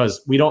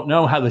 because we don't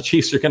know how the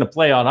Chiefs are going to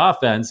play on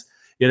offense.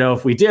 You know,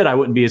 if we did, I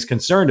wouldn't be as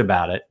concerned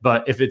about it.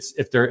 But if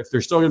they're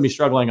still going to be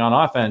struggling on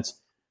offense,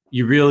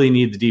 you really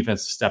need the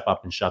defense to step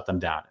up and shut them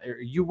down. Are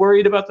you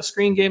worried about the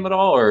screen game at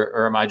all,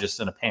 or am I just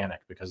in a panic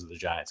because of the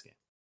Giants game?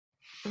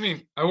 I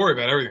mean, I worry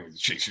about everything with the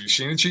Chiefs. Have you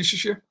seen the Chiefs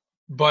this year?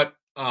 But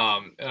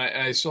and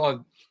I saw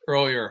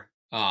earlier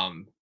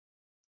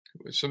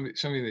somebody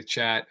in the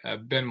chat,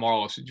 Ben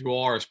Marlowe said, "You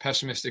all are as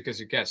pessimistic as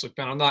it gets." Look,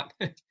 Ben, I'm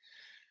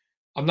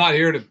not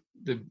here to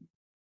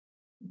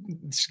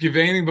give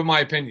anything but my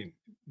opinion.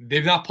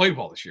 They've not played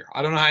well this year.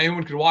 I don't know how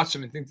anyone could watch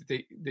them and think that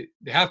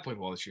they have played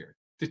well this year.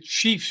 The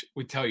Chiefs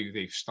would tell you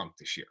they've stunk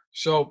this year.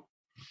 So,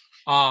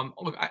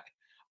 look,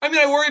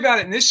 I worry about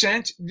it in this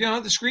sense. You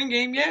know, the screen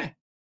game, yeah.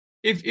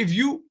 If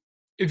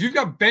you've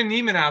got Ben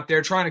Neiman out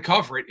there trying to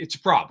cover it, it's a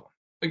problem.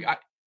 Like,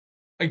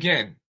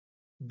 again,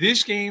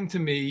 this game to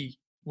me,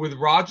 with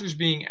Rodgers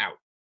being out,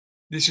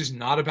 this is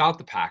not about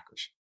the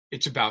Packers.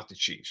 It's about the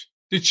Chiefs.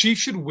 The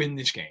Chiefs should win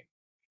this game.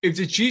 If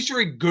the Chiefs are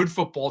a good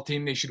football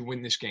team, they should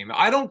win this game.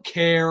 I don't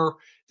care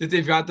that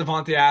they've got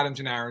Davante Adams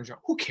and Aaron Jones.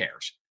 Who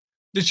cares?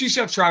 The Chiefs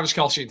have Travis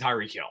Kelce and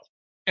Tyreek Hill,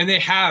 and they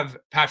have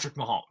Patrick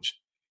Mahomes,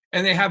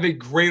 and they have a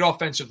great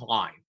offensive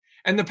line.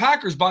 And the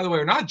Packers, by the way,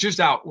 are not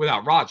just out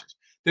without Rodgers.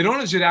 They don't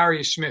have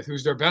Zadarius Smith,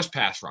 who's their best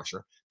pass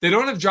rusher. They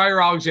don't have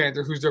Jair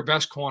Alexander, who's their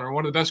best corner,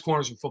 one of the best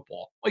corners in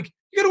football. Like,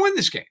 you got to win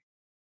this game.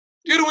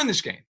 You got to win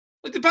this game.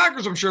 Like, the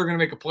Packers, I'm sure, are going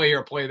to make a play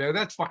here, a play there.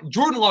 That's fine.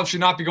 Jordan Love should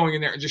not be going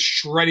in there and just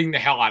shredding the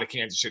hell out of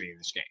Kansas City in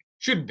this game.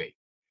 Shouldn't be.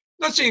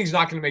 I'm not saying he's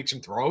not going to make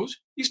some throws.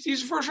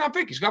 He's a first-round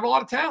pick. He's got a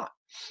lot of talent.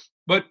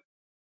 But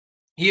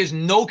he has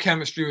no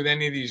chemistry with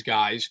any of these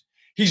guys.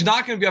 He's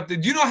not going to be up there.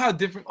 Do you know how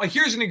different? Like,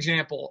 here's an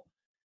example.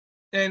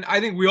 And I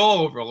think we all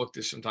overlook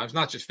this sometimes,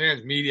 not just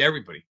fans, media,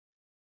 everybody.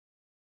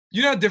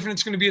 You know how different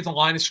it's going to be at the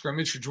line of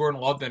scrimmage for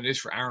Jordan Love than it is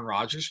for Aaron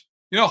Rodgers?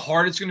 You know how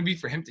hard it's going to be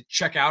for him to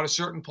check out of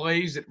certain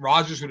plays that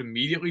Rodgers would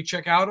immediately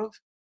check out of?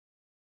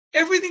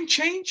 Everything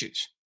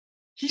changes.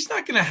 He's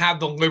not going to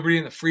have the liberty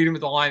and the freedom at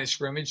the line of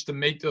scrimmage to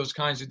make those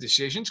kinds of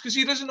decisions because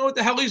he doesn't know what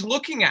the hell he's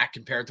looking at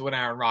compared to what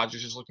Aaron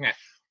Rodgers is looking at.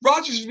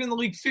 Rodgers has been in the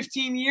league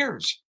 15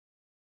 years.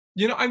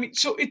 You know, I mean,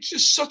 so it's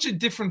just such a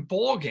different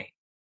ball game.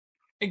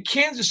 And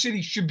Kansas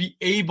City should be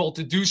able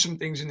to do some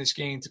things in this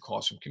game to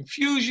cause some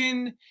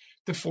confusion,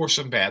 to force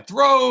some bad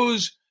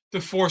throws,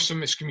 to force some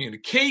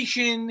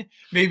miscommunication,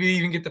 maybe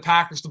even get the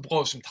Packers to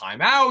blow some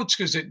timeouts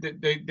because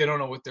they don't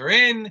know what they're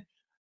in.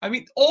 I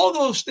mean, all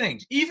those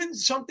things, even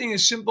something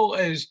as simple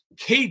as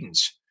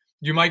cadence.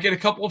 You might get a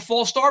couple of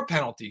false start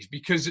penalties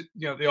because,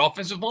 you know, the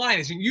offensive line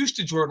isn't used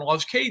to Jordan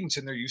Love's cadence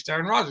and they're used to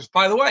Aaron Rodgers.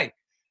 By the way,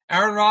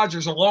 Aaron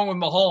Rodgers, along with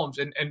Mahomes,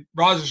 and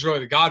Rodgers is really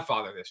the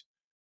godfather of this,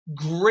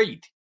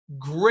 great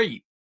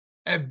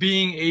at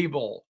being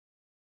able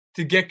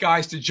to get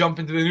guys to jump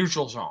into the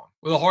neutral zone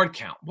with a hard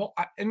count. Well,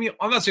 I mean,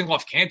 I'm not saying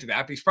Love can't do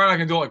that, but he's probably not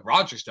going to do it like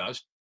Rodgers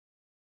does.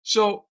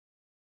 So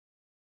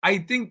I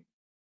think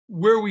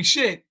where we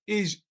sit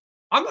is,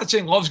 I'm not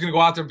saying Love's going to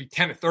go out there and be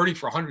 10 to 30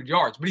 for 100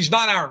 yards, but he's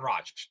not Aaron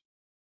Rodgers.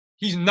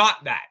 He's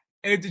not that.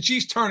 And if the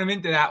Chiefs turn him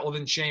into that, well,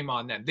 then shame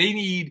on them. They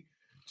need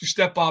to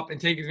step up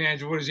and take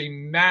advantage of what is a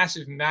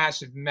massive,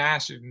 massive,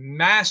 massive,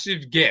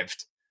 massive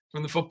gift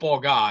from the football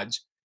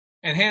gods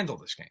and handle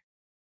this game.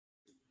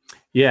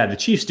 Yeah, the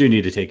Chiefs do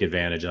need to take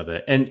advantage of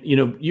it. And, you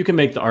know, you can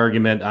make the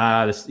argument,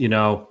 this, you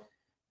know,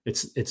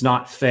 it's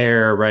not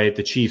fair, right?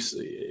 The Chiefs,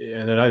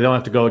 and I don't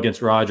have to go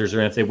against Rodgers,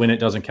 or if they win, it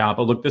doesn't count.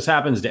 But look, this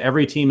happens to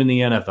every team in the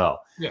NFL.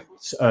 Yeah.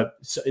 So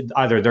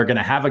either they're going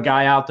to have a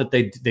guy out that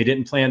they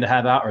didn't plan to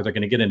have out, or they're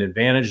going to get an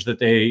advantage that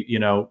they, you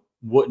know,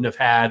 wouldn't have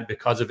had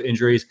because of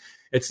injuries.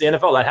 It's the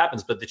NFL, that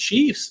happens. But the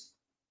Chiefs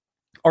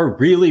are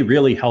really,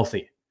 really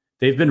healthy.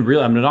 They've been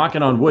really, I'm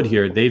knocking on wood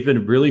here, they've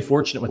been really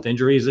fortunate with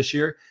injuries this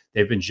year.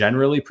 They've been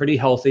generally pretty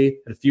healthy.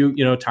 A few,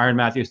 you know, Tyrann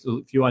Mathieu,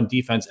 a few on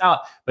defense out,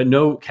 but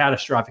no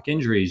catastrophic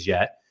injuries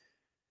yet.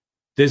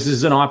 This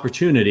is an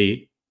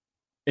opportunity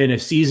in a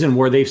season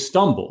where they've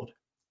stumbled,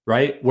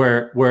 right?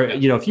 Where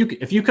you know, if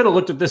you could have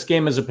looked at this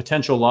game as a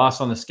potential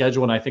loss on the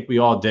schedule, and I think we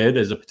all did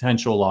as a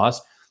potential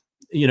loss,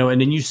 you know, and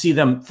then you see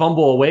them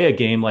fumble away a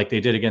game like they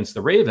did against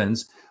the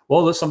Ravens,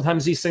 Well,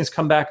 sometimes these things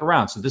come back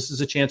around. So this is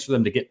a chance for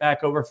them to get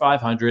back over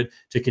 500,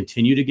 to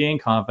continue to gain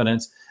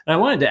confidence. And I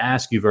wanted to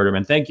ask you,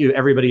 Verderman, thank you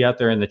everybody out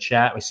there in the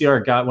chat. We see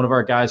one of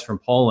our guys from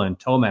Poland,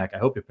 Tomek. I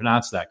hope you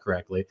pronounced that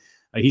correctly.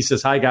 He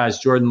says, "Hi guys,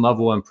 Jordan Love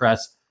will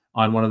impress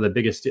on one of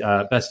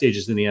the best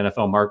stages in the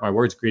NFL. Mark my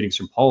words, greetings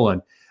from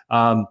Poland."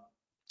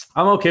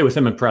 I'm okay with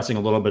him impressing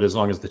a little bit as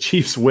long as the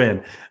Chiefs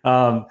win.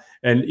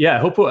 And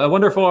yeah, I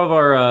wonder if all of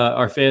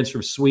our fans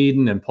from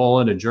Sweden and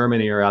Poland and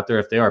Germany are out there.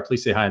 If they are,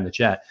 please say hi in the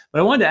chat. But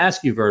I wanted to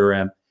ask you,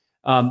 Verderame,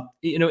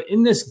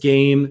 in this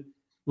game,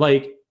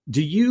 like,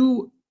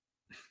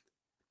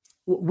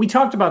 we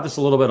talked about this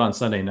a little bit on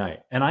Sunday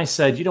night, and I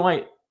said,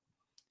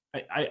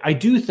 I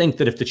do think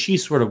that if the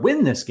Chiefs were to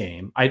win this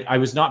game, I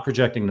was not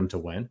projecting them to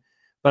win,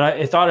 but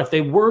I thought if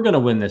they were going to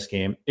win this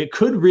game, it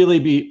could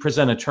really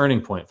present a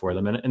turning point for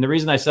them. And the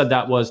reason I said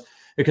that was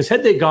because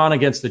had they gone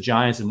against the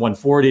Giants and won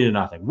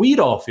 40-0, we'd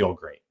all feel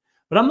great.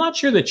 But I'm not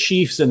sure the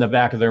Chiefs in the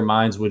back of their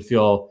minds would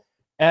feel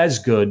as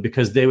good,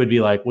 because they would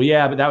be like, well,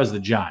 yeah, but that was the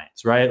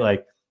Giants, right?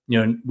 Like,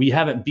 we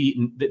haven't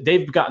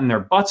they've gotten their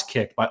butts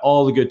kicked by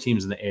all the good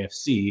teams in the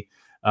AFC.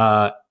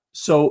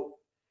 So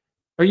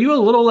are you a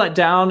little let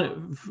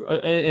down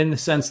in the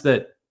sense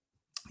that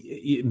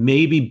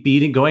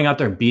maybe going out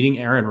there and beating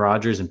Aaron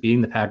Rodgers and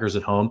beating the Packers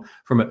at home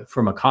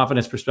from a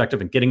confidence perspective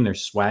and getting their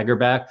swagger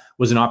back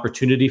was an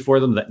opportunity for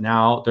them that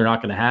now they're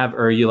not going to have?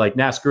 Or are you like,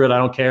 nah, screw it, I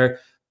don't care,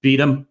 beat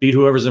them, beat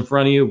whoever's in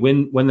front of you,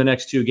 win the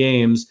next 2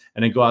 games,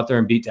 and then go out there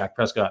and beat Dak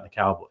Prescott and the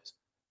Cowboys?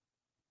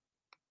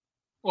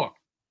 Look,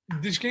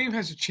 this game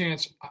has a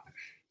chance.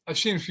 I've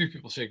seen a few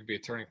people say it could be a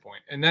turning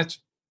point, and that's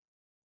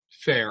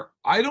fair.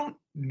 I don't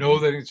know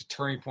that it's a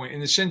turning point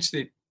in the sense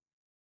that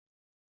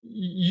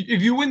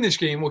if you win this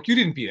game, look, you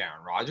didn't beat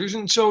Aaron Rodgers,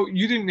 and so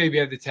you didn't maybe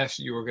have the test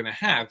that you were going to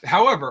have.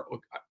 However,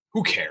 look,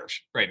 who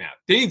cares right now?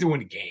 They need to win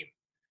a game.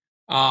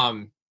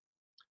 I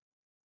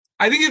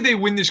think if they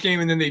win this game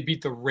and then they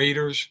beat the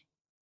Raiders,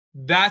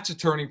 that's a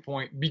turning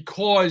point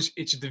because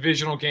it's a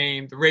divisional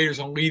game. The Raiders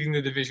are leading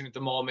the division at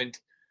the moment.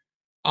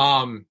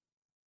 But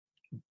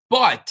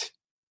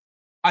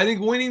I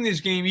think winning this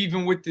game,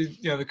 even with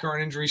the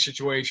current injury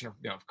situation or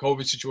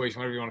COVID situation,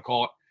 whatever you want to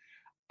call it,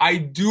 I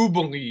do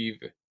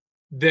believe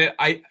that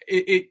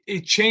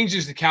it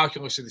changes the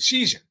calculus of the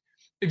season.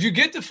 If you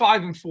get to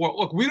 5-4,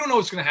 look, we don't know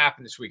what's going to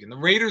happen this weekend. The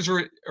Raiders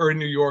are in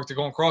New York. They're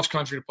going cross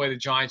country to play the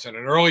Giants in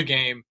an early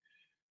game.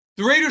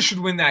 The Raiders should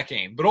win that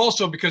game, but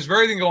also because of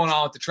everything going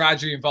on with the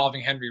tragedy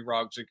involving Henry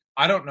Ruggs, like,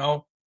 I don't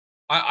know.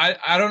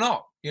 I don't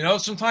know.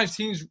 Sometimes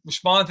teams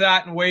respond to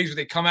that in ways where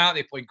they come out,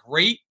 they play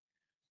great.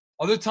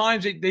 Other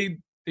times they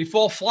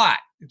fall flat.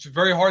 It's a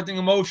very hard thing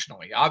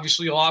emotionally.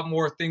 Obviously, a lot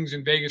more things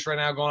in Vegas right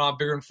now going on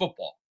bigger than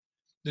football.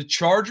 The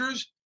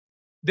Chargers,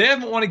 they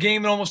haven't won a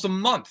game in almost a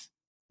month.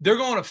 They're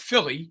going to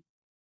Philly.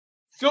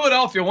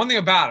 Philadelphia, one thing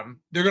about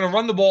them, they're going to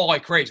run the ball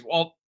like crazy.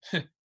 Well,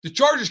 the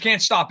Chargers can't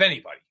stop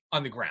anybody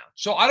on the ground.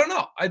 So I don't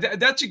know.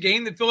 That's a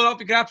game that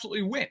Philadelphia could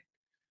absolutely win.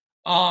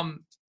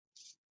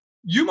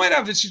 You might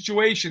have a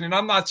situation, and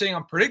I'm not saying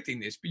I'm predicting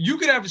this, but you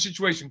could have a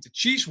situation if the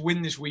Chiefs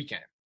win this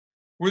weekend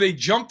where they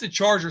jump the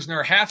Chargers and they're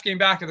a half game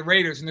back of the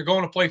Raiders and they're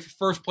going to play for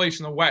first place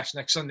in the West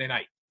next Sunday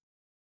night.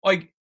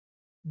 Like,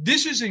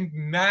 this is a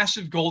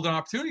massive golden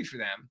opportunity for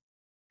them.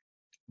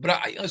 But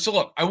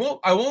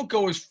I won't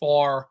go as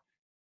far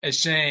as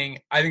saying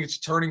I think it's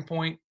a turning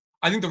point.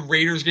 I think the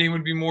Raiders game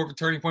would be more of a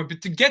turning point.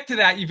 But to get to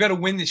that, you've got to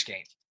win this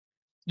game.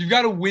 You've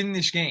got to win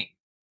this game.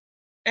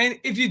 And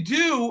if you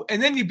do,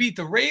 and then you beat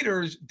the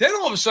Raiders, then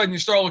all of a sudden you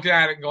start looking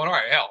at it and going, all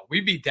right, hell,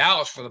 we beat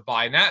Dallas for the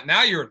bye.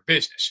 Now you're in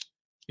business.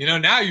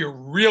 Now you're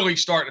really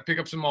starting to pick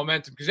up some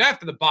momentum because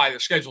after the bye, the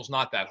schedule's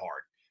not that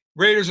hard.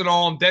 Raiders at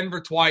home, Denver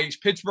twice,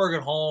 Pittsburgh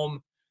at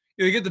home.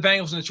 You get the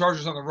Bengals and the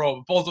Chargers on the road,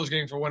 but both those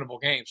games were winnable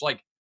games.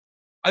 Like,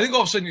 I think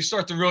all of a sudden you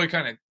start to really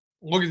kind of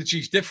look at the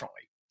Chiefs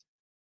differently.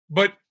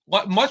 But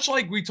much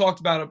like we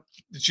talked about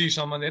the Chiefs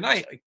on Monday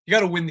night, you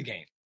got to win the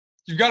game.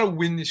 You've got to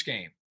win this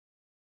game.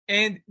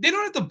 And they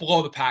don't have to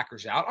blow the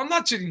Packers out. I'm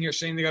not sitting here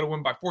saying they got to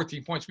win by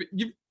 14 points, but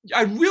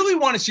I really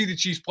want to see the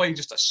Chiefs play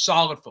just a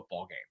solid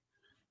football game.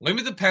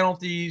 Limit the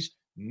penalties,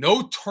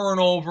 no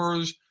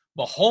turnovers.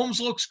 Mahomes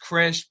looks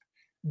crisp.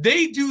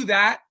 They do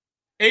that.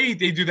 A,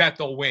 they do that,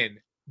 they'll win.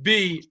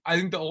 B, I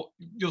think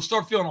you'll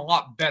start feeling a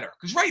lot better.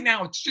 Because right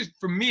now, it's just,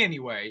 for me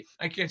anyway,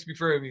 I can't speak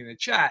for everybody in the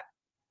chat,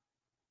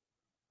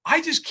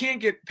 I just can't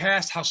get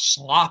past how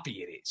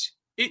sloppy it is.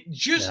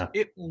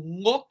 It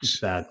looks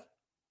bad.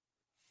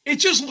 It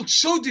just looks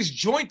so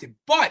disjointed.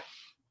 But,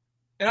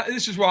 and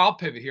this is where I'll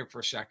pivot here for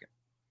a second.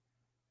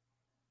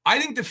 I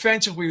think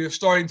defensively they're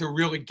starting to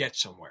really get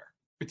somewhere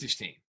with this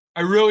team.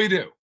 I really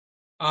do.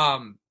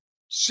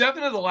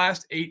 7 of the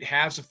last 8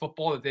 halves of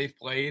football that they've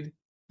played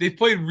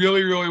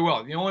really, really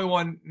well. The only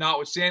one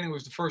notwithstanding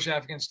was the first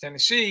half against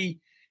Tennessee.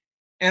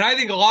 And I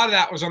think a lot of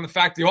that was on the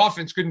fact the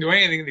offense couldn't do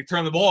anything and they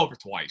turned the ball over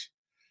twice.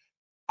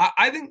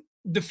 I think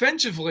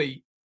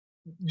defensively,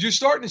 you're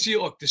starting to see,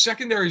 look, the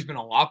secondary's been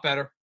a lot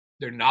better.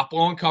 They're not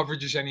blowing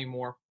coverages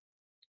anymore.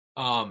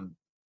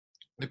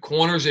 The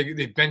corners,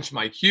 they've benched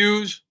Mike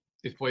Hughes.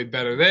 They've played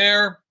better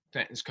there.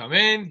 Fenton's come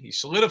in. He's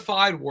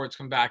solidified. Ward's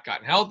come back,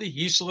 gotten healthy.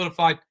 He's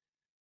solidified.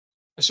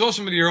 I saw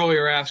somebody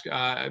earlier ask,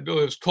 I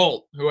believe it was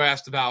Colt, who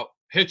asked about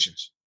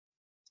Hitchens.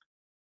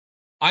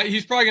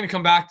 He's probably going to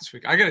come back this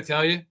week. I got to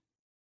tell you,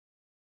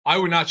 I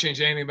would not change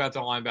anything about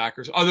the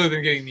linebackers other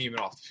than getting Neiman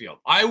off the field.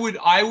 I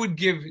would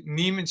give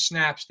Neiman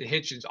snaps to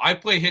Hitchens.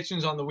 I'd play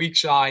Hitchens on the weak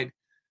side.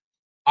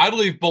 I'd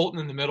leave Bolton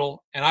in the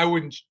middle, and I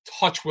wouldn't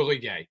touch Willie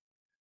Gay.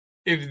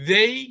 If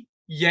they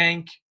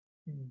yank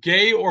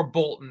Gay or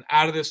Bolton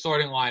out of the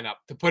starting lineup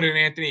to put in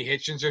Anthony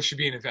Hitchens, there should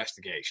be an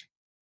investigation.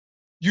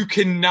 You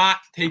cannot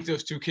take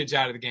those two kids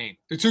out of the game.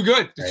 They're too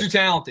good. They're too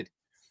talented.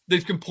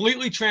 They've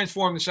completely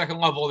transformed the second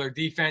level of their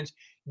defense.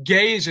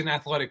 Gay is an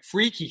athletic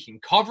freak. He can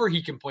cover.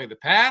 He can play the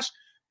pass.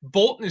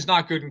 Bolton is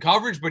not good in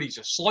coverage, but he's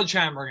a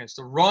sledgehammer against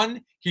the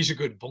run. He's a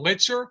good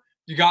blitzer.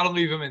 You got to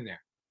leave him in there.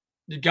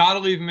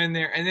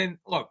 And then,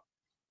 look,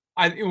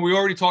 we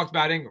already talked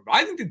about Ingram. But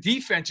I think the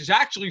defense is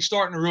actually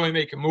starting to really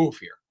make a move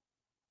here.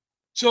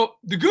 So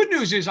the good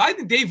news is I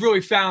think they've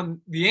really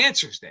found the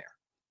answers there.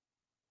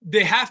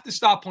 They have to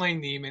stop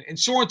playing Neiman. And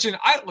Sorensen,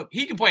 look,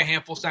 he can play a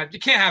handful of snaps. You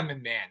can't have him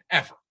in man,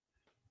 ever.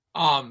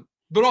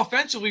 But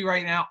offensively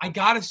right now, I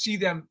got to see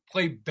them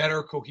play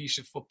better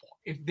cohesive football.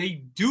 If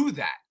they do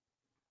that,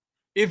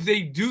 I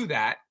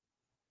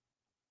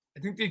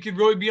think they could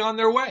really be on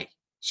their way.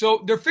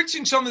 So they're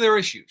fixing some of their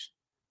issues.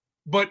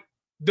 But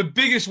the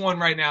biggest one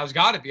right now has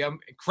got to be,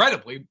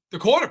 incredibly, the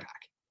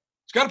quarterback.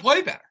 He's got to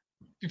play better.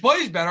 If he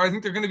plays better, I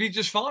think they're going to be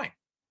just fine.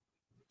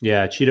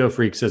 Yeah, Cheeto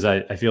Freak says,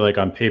 I feel like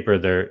on paper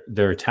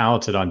they're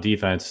talented on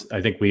defense. I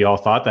think we all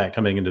thought that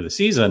coming into the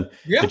season.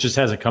 Yeah. It just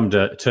hasn't come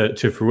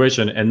to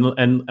fruition.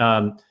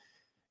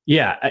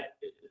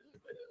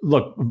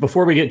 Look,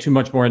 before we get too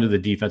much more into the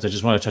defense, I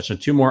just want to touch on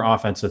two more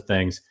offensive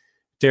things.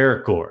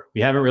 Derek Gore,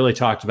 we haven't really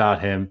talked about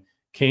him.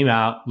 Came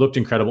out, looked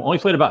incredible. Only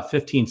played about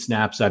 15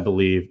 snaps, I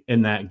believe,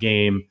 in that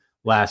game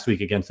last week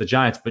against the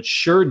Giants, but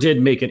sure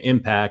did make an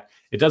impact.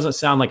 It doesn't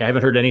sound like, I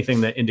haven't heard anything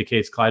that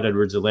indicates Clyde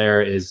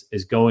Edwards-Helaire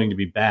is going to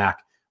be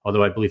back,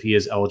 although I believe he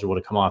is eligible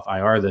to come off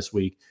IR this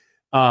week.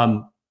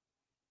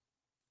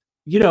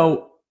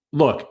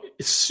 Look,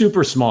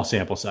 super small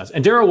sample size.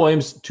 And Darrell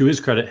Williams, to his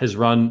credit, has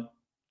run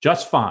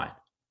just fine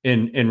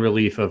in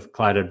relief of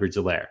Clyde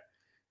Edwards-Helaire.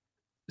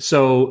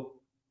 So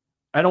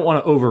I don't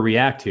want to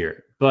overreact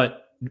here, but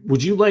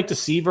would you like to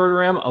see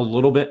Verderame a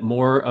little bit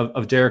more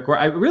of Derek Gore?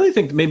 I really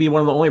think maybe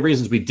one of the only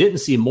reasons we didn't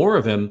see more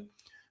of him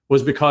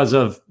was because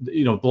of,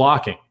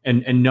 blocking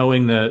and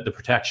knowing the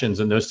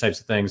protections and those types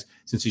of things.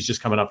 Since he's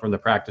just coming up from the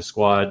practice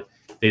squad,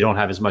 they don't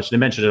have as much. They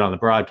mentioned it on the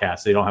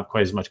broadcast. They don't have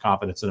quite as much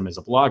confidence in him as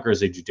a blocker as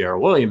they do Darrell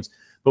Williams.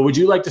 But would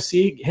you like to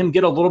see him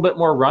get a little bit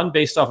more run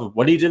based off of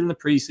what he did in the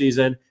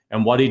preseason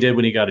and what he did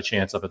when he got a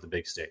chance up at the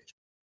big stage?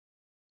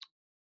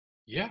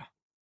 Yeah,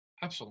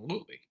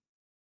 absolutely.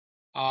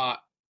 I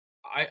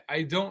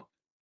don't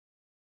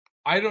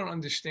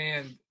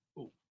understand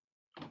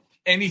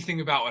anything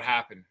about what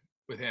happened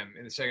with him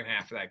in the second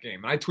half of that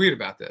game. And I tweeted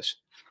about this.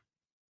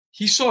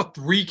 He saw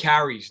 3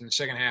 carries in the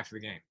second half of the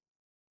game.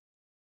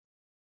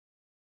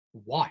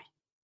 Why?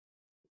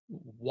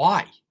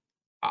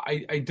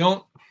 I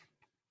don't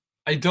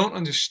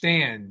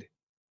understand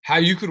how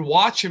you could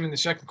watch him in the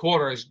second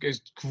quarter as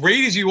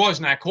great as he was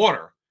in that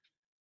quarter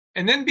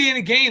and then be in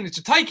a game that's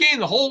a tight game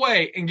the whole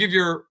way and give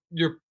your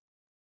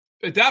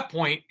at that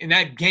point in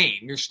that game,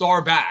 your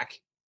star back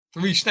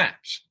 3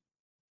 snaps.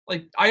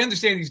 Like, I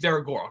understand he's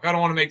Derek Gore. I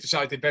don't want to make this out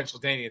like they benched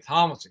LaDainian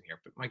Tomlinson here,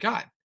 but my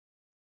God,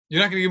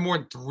 you're not going to give more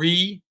than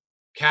 3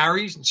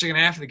 carries in the second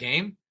half of the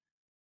game?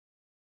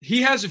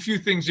 He has a few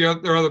things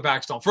their other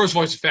backs don't. First of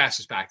all, he's the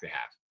fastest back they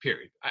have,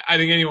 period. I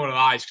think anyone with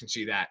eyes can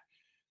see that.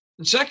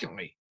 And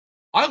secondly,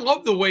 I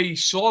love the way he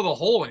saw the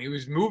hole and he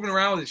was moving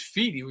around with his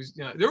feet. He was,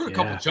 there were a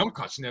couple of jump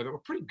cuts in there that were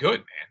pretty good,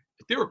 man.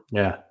 They were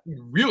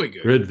really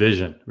good. Good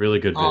vision. Really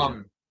good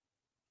vision.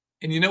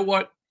 And you know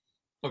what?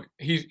 Look,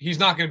 he's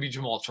not going to be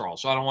Jamal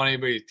Charles, so I don't want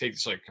anybody to take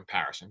this like a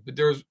comparison. But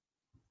there's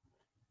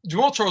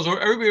Jamal Charles,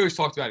 everybody always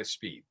talked about his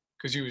speed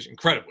because he was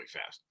incredibly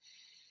fast.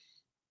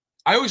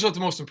 I always thought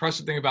the most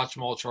impressive thing about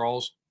Jamal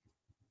Charles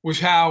was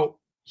how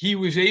he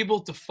was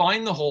able to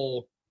find the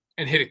hole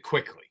and hit it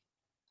quickly.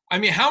 I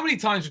mean, how many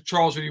times with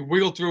Charles would he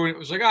wiggle through and it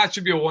was like, it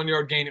should be a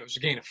 1-yard gain. It was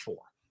a gain of 4.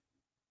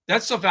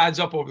 That stuff adds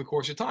up over the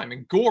course of time.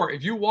 And Gore,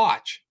 if you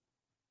watch,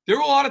 there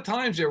were a lot of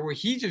times there where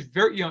he just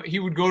he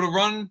would go to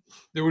run.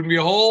 There would be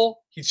a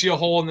hole. He'd see a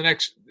hole in the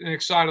next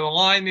side of the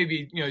line.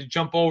 Maybe,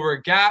 jump over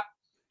a gap.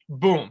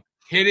 Boom.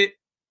 Hit it.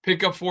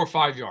 Pick up 4 or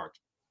 5 yards.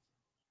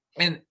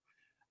 And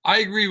I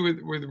agree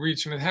with Reed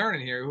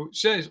Smith-Herron here, who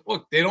says,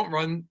 look, they don't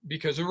run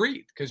because of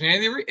Reed. Because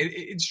Andy Reid,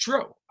 it's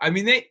true. I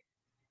mean,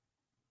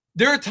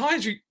 there are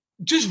times we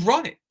just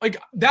run it.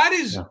 Like, that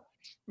is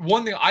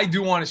one thing I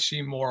do want to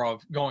see more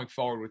of going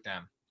forward with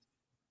them.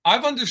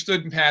 I've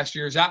understood in past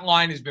years that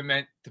line has been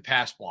meant to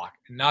pass block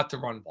and not to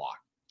run block.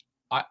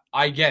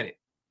 I get it.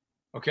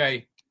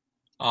 Okay.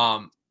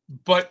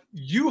 But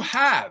you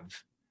have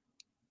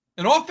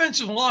an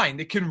offensive line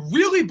that can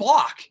really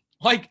block.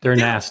 Like, they're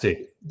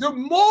nasty. They're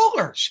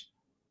maulers.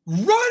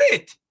 Run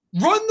it.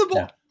 Run the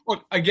ball. Yeah.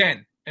 Look,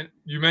 again, and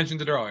you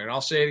mentioned it earlier, and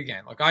I'll say it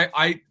again. Like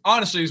I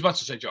honestly, as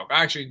much as I joke,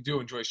 I actually do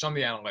enjoy some of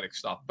the analytics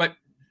stuff. But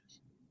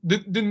the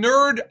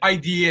nerd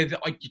idea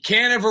that like you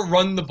can't ever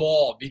run the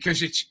ball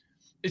because it's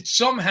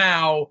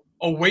somehow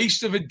a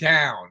waste of a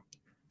down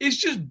is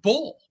just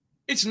bull.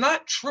 It's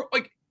not true.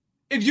 Like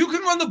if you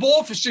can run the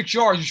ball for 6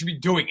 yards, you should be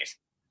doing it.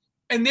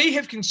 And they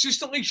have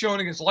consistently shown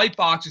against light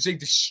boxes they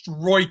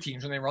destroy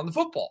teams when they run the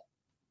football.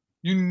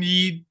 You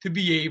need to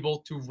be able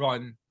to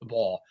run the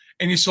ball.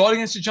 And you saw it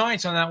against the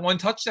Giants on that one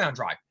touchdown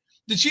drive.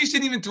 The Chiefs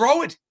didn't even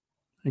throw it.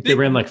 I think they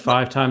ran like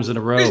 5 times in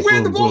a row. They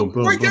ran the ball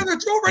boom, right boom. down their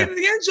throat, right in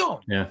the end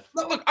zone. Yeah.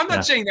 Look, I'm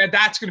not saying that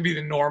that's going to be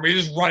the norm. You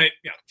just run it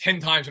 10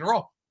 times in a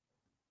row.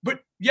 But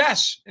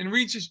yes, and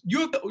Reed says,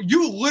 you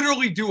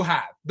literally do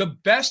have the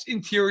best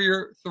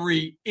interior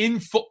 3 in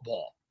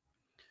football.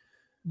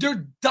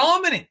 They're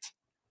dominant.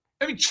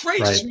 I mean, Trey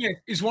Smith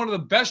is one of the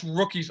best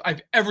rookies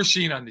I've ever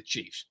seen on the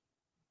Chiefs.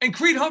 And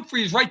Creed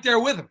Humphrey is right there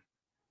with him.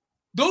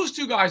 Those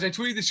two guys, I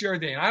tweeted this the other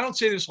day, and I don't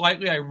say this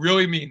lightly, I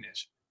really mean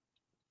this.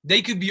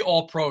 They could be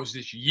all pros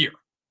this year.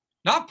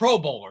 Not Pro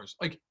Bowlers.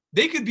 Like,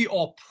 they could be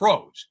all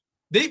pros.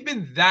 They've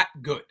been that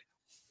good.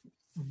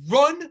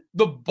 Run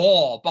the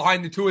ball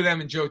behind the two of them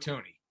and Joe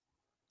Thuney.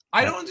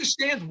 I don't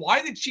understand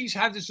why the Chiefs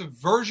have this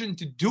aversion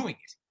to doing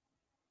it.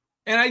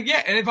 And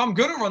if I'm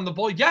going to run the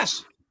ball,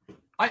 yes,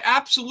 I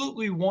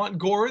absolutely want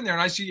Gore in there,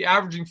 and I see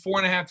averaging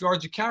 4.5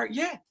 yards a carry.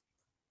 Yeah.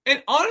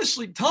 And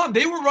honestly, Tom,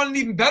 they were running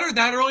even better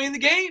that early in the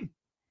game.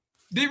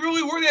 They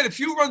really were. They had a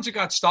few runs that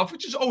got stuffed,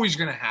 which is always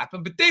going to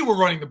happen, but they were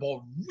running the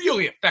ball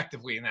really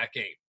effectively in that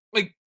game.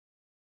 Like,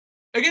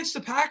 against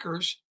the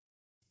Packers,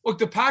 look,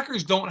 the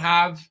Packers don't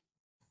have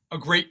a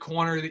great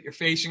corner that you're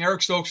facing.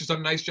 Eric Stokes has done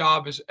a nice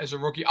job as a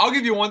rookie. I'll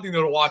give you one thing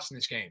to watch in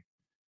this game.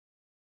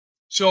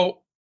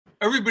 So,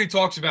 everybody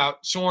talks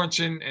about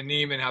Sorensen and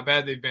Neiman, how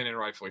bad they've been, and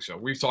rightfully so.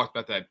 We've talked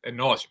about that ad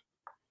nauseum.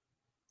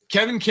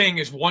 Kevin King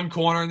is one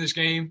corner in this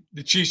game.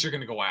 The Chiefs are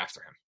going to go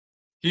after him.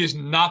 He has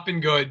not been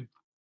good.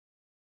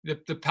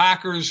 The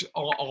Packers,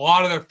 a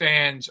lot of their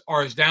fans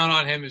are as down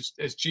on him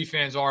as Chief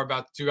fans are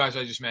about the two guys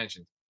I just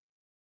mentioned.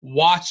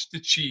 Watch the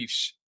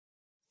Chiefs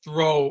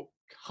throw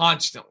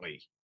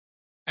constantly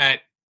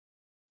at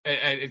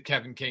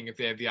Kevin King if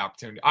they have the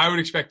opportunity. I would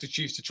expect the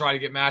Chiefs to try to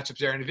get matchups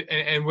there.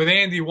 And with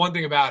Andy, one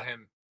thing about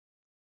him,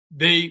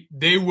 they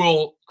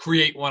will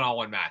create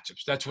one-on-one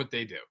matchups. That's what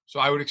they do. So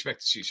I would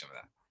expect to see some of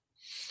that.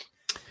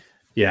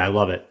 Yeah, I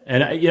love it.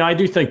 And, I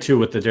do think, too,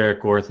 with the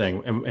Derek Gore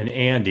thing and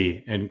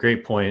Andy, and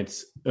great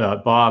points,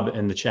 Bob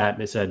in the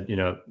chat said,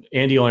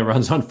 Andy only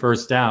runs on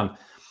first down.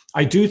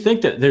 I do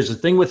think that there's a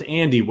thing with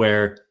Andy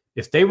where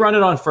if they run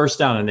it on first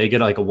down and they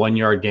get like a 1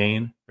 yard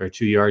gain or a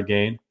 2 yard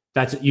gain,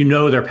 that's,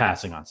 they're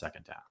passing on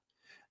second down.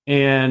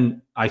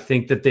 And I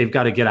think that they've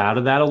got to get out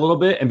of that a little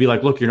bit and be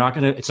like, look,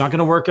 it's not going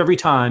to work every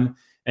time.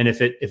 And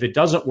if it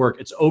doesn't work,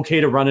 it's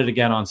okay to run it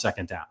again on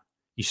second down.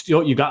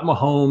 You got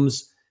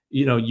Mahomes.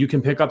 You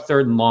can pick up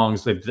third and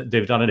longs.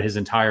 They've done it his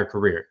entire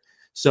career.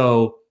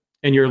 So,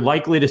 and you're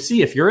likely to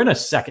see if you're in a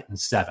 2nd and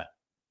 7,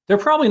 they're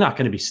probably not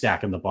going to be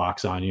stacking the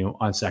box on you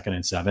on 2nd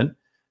and 7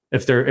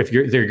 if they're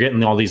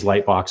getting all these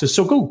light boxes.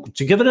 So go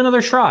to give it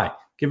another try,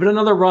 give it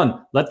another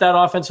run. Let that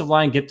offensive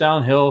line get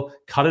downhill,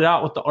 cut it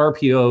out with the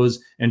RPOs,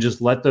 and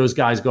just let those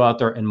guys go out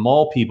there and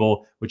maul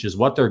people, which is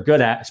what they're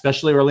good at,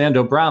 especially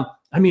Orlando Brown.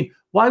 I mean,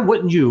 why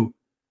wouldn't you?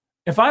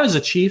 If I was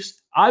a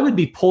Chiefs, I would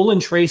be pulling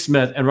Trey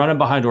Smith and running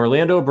behind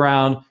Orlando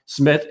Brown,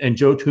 Smith, and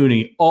Joe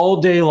Thuney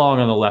all day long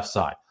on the left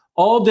side,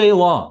 all day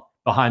long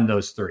behind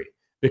those three,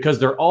 because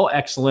they're all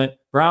excellent.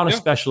 Brown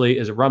especially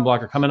is a run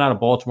blocker coming out of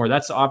Baltimore.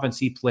 That's the offense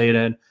he played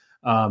in.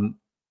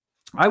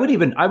 I would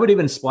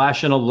even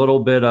splash in a little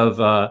bit of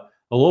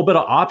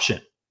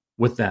option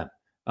with them.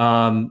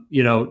 I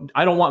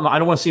don't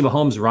want to see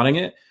Mahomes running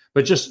it,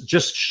 but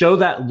just show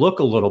that look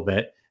a little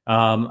bit.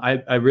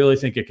 I really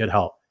think it could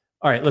help.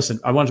 All right, listen,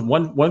 I want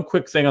one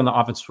quick thing on the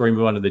offense before we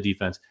move on to the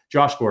defense.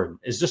 Josh Gordon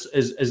is this,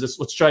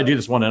 let's try to do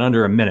this one in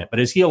under a minute, but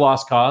is he a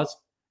lost cause?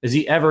 Is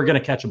he ever going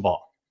to catch a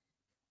ball?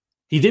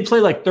 He did play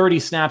like 30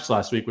 snaps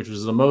last week, which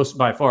was the most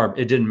by far.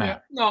 It didn't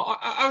matter. No,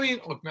 I mean,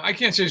 look, man, I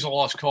can't say he's a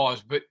lost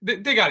cause, but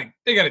they got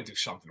to do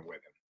something with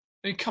him.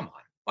 I mean, come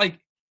on. Like,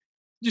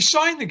 you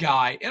signed the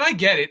guy, and I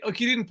get it. Look,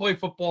 he didn't play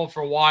football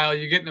for a while.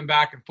 You're getting him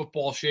back in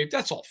football shape.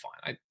 That's all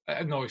fine. I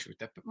have no issue with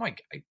that. But, my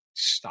guy,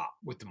 stop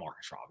with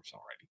DeMarcus Robinson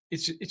already.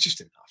 It's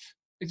just enough.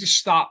 Just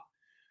stop.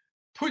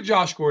 Put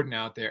Josh Gordon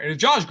out there. And if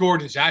Josh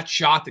Gordon is that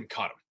shot, then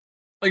cut him.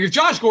 Like, if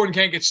Josh Gordon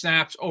can't get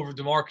snaps over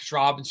DeMarcus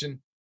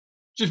Robinson,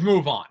 just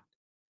move on.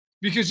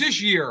 Because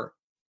this year,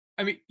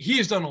 I mean, he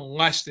has done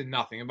less than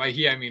nothing. And by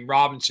he, I mean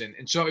Robinson.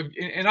 And so,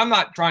 and I'm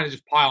not trying to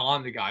just pile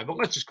on the guy, but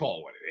let's just call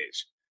it what it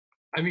is.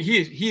 I mean,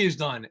 he has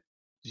done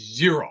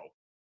zero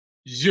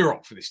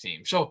for this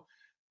team. So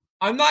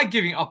I'm not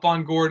giving up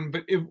on Gordon,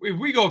 but if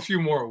we go a few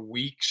more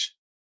weeks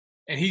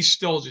and he's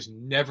still just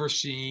never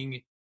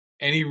seeing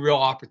any real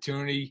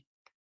opportunity,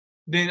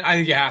 then I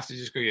think you have to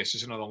just go, yes,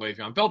 it's another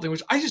Le'Veon Bell thing,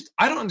 which I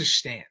don't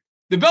understand.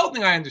 The Bell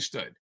thing I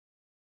understood.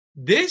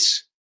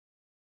 This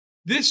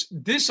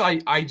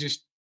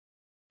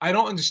I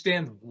don't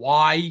understand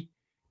why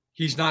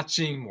he's not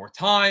seeing more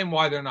time,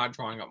 why they're not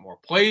drawing up more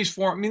plays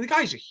for him. I mean, the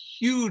guy's a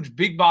huge,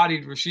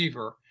 big-bodied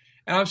receiver.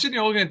 And I'm sitting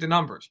here looking at the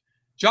numbers.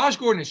 Josh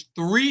Gordon has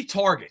 3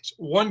 targets,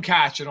 1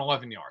 catch, and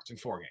 11 yards in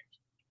 4 games.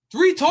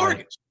 3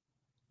 targets.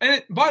 Right.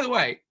 And by the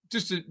way,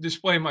 just to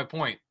display my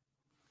point,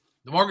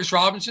 Demarcus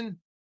Robinson,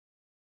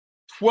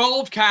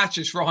 12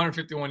 catches for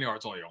 151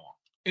 yards all year long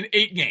in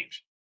 8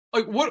 games.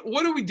 Like, what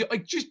do we do?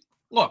 Like, just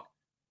look,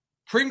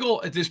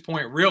 Pringle at this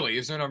point really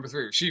is their number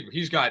 3 receiver.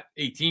 He's got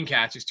 18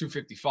 catches,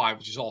 255,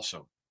 which is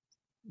also,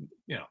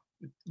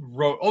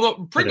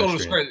 although Pringle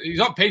he's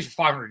on pace for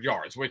 500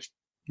 yards, which,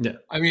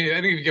 I mean,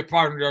 I think if you get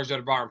 500 yards out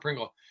of Byron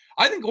Pringle,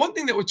 I think one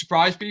thing that would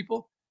surprise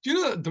people, do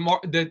you know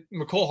that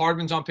Mecole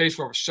Hardman's on pace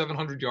for over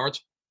 700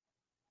 yards?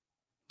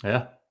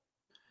 Yeah.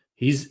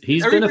 He's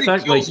been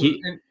effective. Like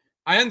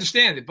I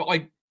understand it, but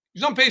like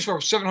he's on pace for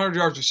over 700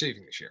 yards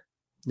receiving this year.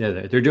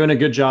 Yeah, they're doing a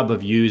good job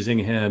of using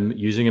him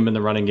in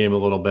the running game a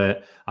little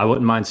bit. I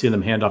wouldn't mind seeing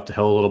them hand off to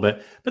Hill a little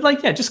bit. But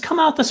just come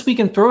out this week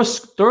and throw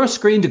a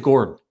screen to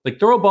Gordon. Like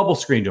throw a bubble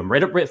screen to him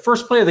right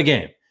first play of the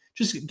game.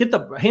 Just get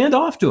the hand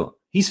off to him.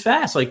 He's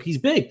fast, like he's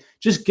big.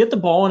 Just get the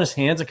ball in his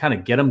hands and kind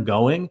of get him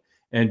going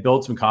and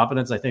build some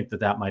confidence. I think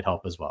that might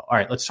help as well. All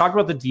right, let's talk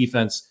about the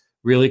defense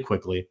really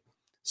quickly.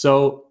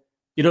 So,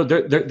 they've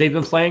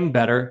been playing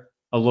better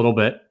a little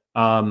bit.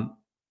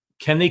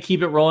 Can they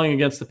keep it rolling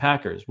against the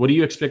Packers? What do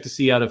you expect to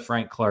see out of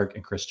Frank Clark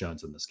and Chris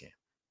Jones in this game?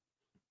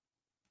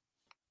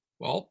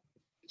 Well,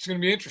 it's going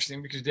to be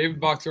interesting because David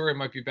Bakhtiari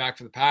might be back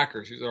for the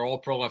Packers. He's their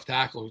all-pro left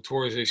tackle who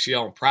tore his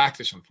ACL in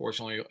practice,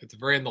 unfortunately, at the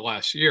very end of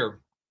last year.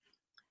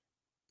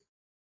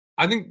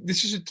 I think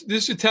this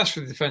is a test for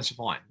the defensive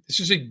line. This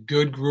is a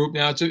good group.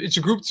 Now, it's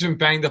a group that's been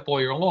banged up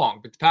all year long,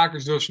 but the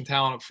Packers do have some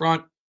talent up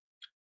front.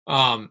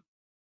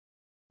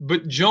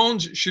 But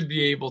Jones should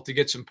be able to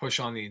get some push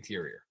on the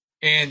interior.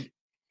 And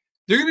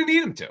they're going to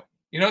need him to.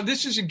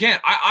 This is, again,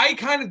 I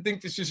kind of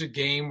think this is a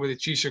game where the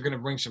Chiefs are going to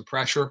bring some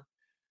pressure.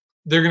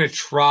 They're going to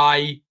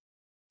try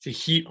to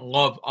heat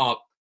Love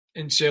up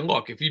and say,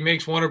 look, if he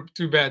makes 1 or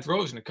 2 bad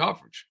throws in the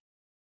coverage,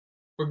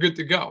 we're good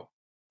to go,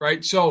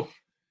 right? So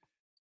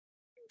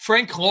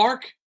Frank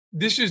Clark,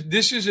 this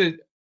is an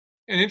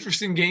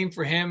interesting game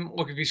for him.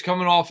 Look, if he's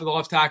coming off of the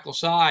left tackle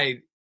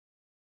side,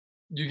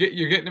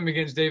 you're getting him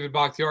against David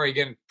Bakhtiari,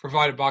 again,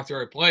 provided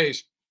Bakhtiari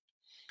plays.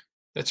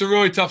 That's a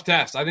really tough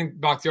test. I think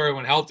Bakhtiari,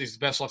 when healthy, is the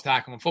best left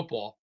tackle in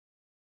football.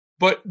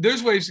 But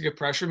there's ways to get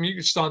pressure. I mean, you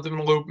can stunt him in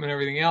a loop and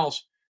everything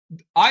else.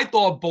 I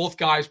thought both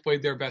guys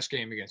played their best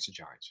game against the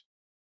Giants.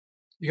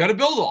 You got to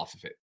build off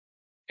of it.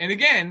 And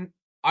again,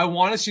 I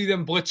want to see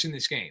them blitz in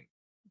this game.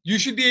 You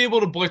should be able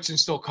to blitz and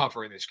still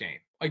cover in this game.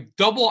 Like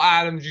double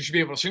Adams, you should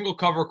be able to single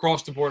cover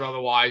across the board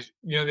otherwise.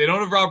 They don't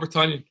have Robert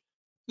Tonyan.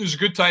 There's a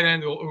good tight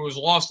end who was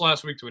lost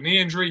last week to a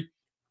knee injury.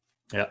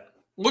 Yeah.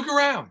 Look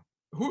around.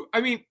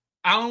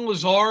 Alan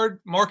Lazard,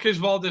 Marquez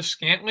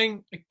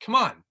Valdes-Scantling, come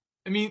on.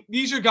 I mean,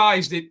 these are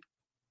guys that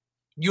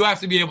you have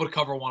to be able to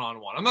cover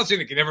one-on-one. I'm not saying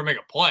they can never make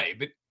a play,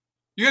 but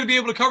you got to be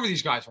able to cover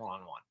these guys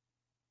one-on-one.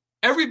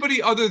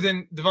 Everybody other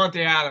than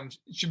Devontae Adams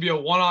should be a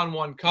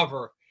one-on-one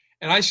cover.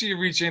 And I see you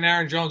reaching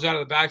Aaron Jones out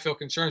of the backfield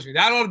concerns me.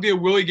 That ought to be a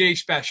Willie Gay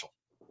special.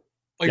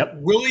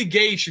 Willie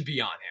Gay should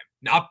be on him.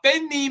 Not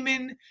Ben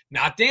Neiman,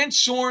 not Dan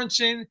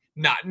Sorensen,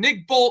 not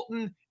Nick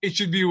Bolton. It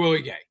should be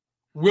Willie Gay.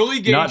 Willie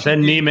Gay. Not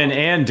Ben Neiman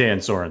and Dan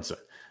Sorensen.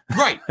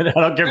 Right. I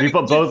don't care if you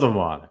put both of them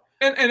on.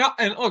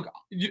 And look,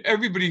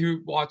 everybody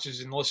who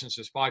watches and listens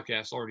to this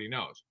podcast already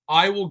knows.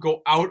 I will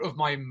go out of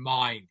my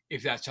mind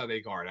if that's how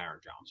they guard Aaron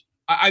Jones.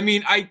 I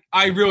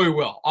really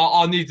will.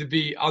 I'll need to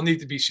be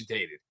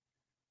sedated.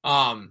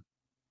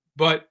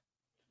 But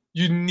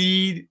you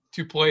need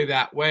to play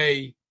that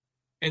way.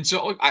 And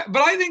so,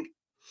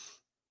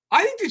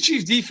 I think the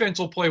Chiefs defense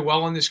will play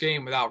well in this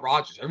game without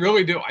Rodgers. I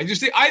really do. I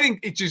think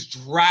it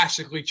just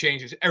drastically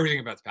changes everything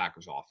about the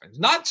Packers offense.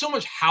 Not so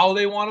much how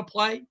they want to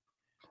play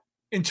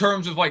in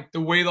terms of like the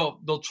way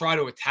they'll try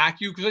to attack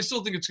you. Because I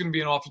still think it's going to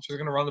be an offense where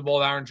they're going to run the ball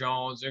with Aaron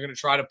Jones. They're going to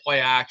try to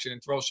play action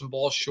and throw some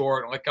balls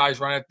short and let guys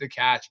run at the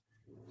catch.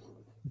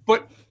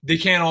 But they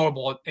can't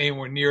audible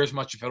anywhere near as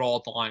much, if at all,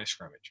 at the line of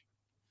scrimmage.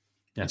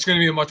 Yeah. It's going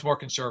to be a much more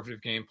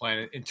conservative game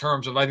plan in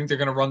terms of I think they're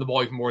going to run the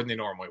ball even more than they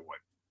normally would.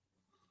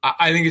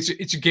 I think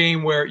it's a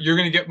game where you're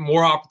going to get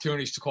more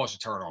opportunities to cause a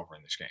turnover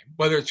in this game,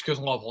 whether it's because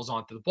Love holds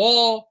on to the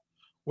ball,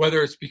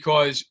 whether it's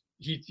because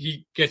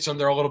he gets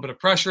under a little bit of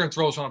pressure and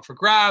throws one up for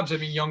grabs. I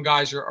mean, young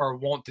guys are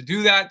wont to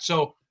do that.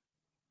 So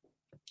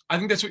I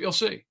think that's what you'll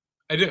see.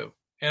 I do.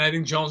 And I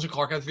think Jones and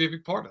Clark have to be a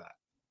big part of that.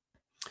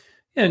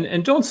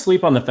 And don't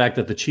sleep on the fact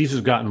that the Chiefs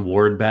have gotten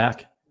Ward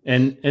back.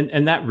 And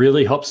that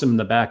really helps them in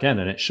the back end,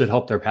 and it should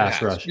help their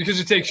pass rush. Because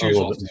it takes you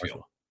off the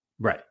field.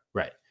 Right.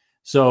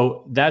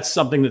 So that's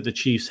something that the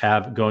Chiefs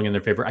have going in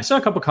their favor. I saw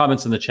a couple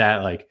comments in the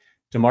chat like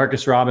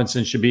Demarcus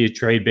Robinson should be a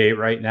trade bait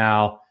right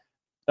now.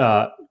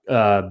 Should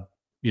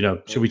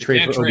we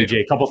trade for OBJ?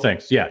 A couple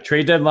things. Yeah,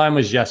 trade deadline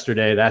was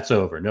yesterday. That's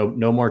over.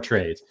 No more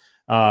trades.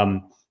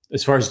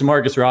 As far as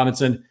Demarcus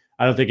Robinson,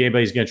 I don't think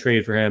anybody's going to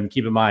trade for him.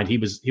 Keep in mind he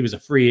was a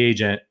free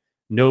agent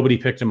Nobody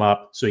picked him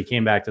up, so he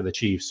came back to the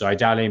Chiefs. So I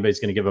doubt anybody's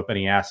going to give up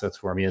any assets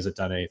for him. He hasn't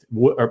done anything,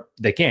 or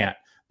they can't,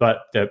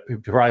 but they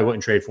probably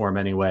wouldn't trade for him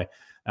anyway.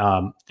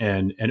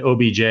 And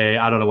OBJ,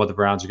 I don't know what the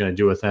Browns are going to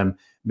do with him.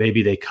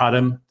 Maybe they cut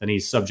him, then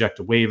he's subject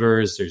to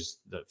waivers. There's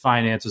the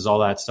finances, all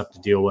that stuff to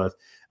deal with.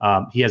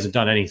 He hasn't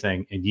done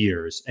anything in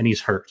years, and he's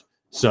hurt.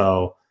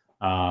 So,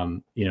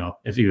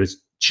 if he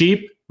was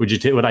cheap,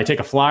 would I take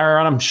a flyer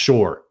on him?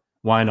 Sure.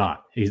 Why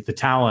not? He's the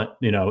talent,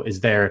 is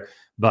there,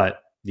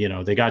 but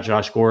they got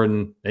Josh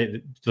Gordon.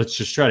 Let's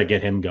just try to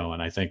get him going.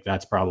 I think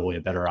that's probably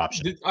a better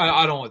option.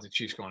 I don't want the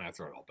Chiefs going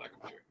after Odell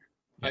Beckham Jr.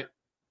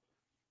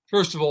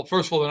 First of all,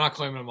 they're not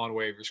claiming him on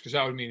waivers because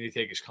that would mean they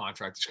take his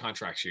contract. His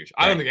contract's huge.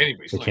 I don't think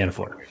anybody's claiming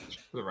him on waivers,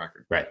 for the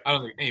record. Right. I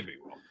don't think anybody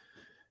will.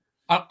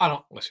 I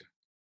don't listen.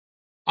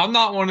 I'm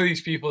not one of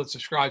these people that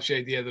subscribes to the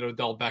idea that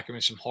Odell Beckham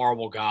is some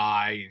horrible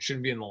guy and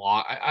shouldn't be in the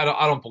law. I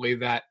don't believe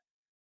that.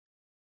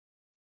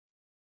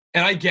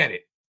 And I get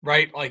it,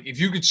 right? Like, if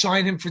you could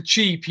sign him for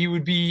cheap, he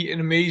would be an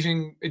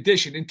amazing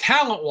addition. And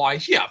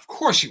talent-wise, yeah, of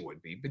course he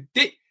would be. But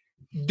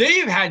they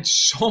have had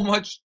so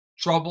much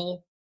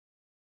trouble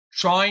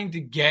trying to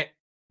get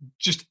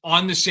just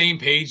on the same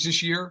page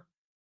this year.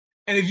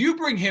 And if you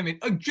bring him in,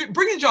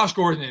 bringing Josh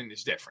Gordon in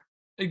is different.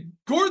 Like,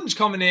 Gordon's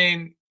coming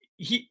in,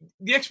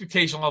 the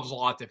expectation level is a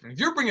lot different. If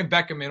you're bringing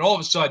Beckham in, all of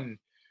a sudden,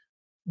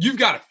 you've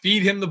got to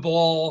feed him the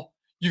ball.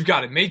 You've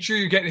got to make sure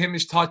you're getting him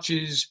his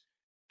touches.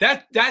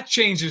 That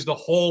changes the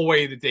whole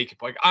way that they can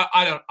play.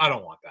 I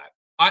don't want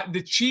that.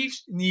 The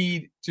Chiefs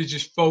need to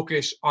just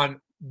focus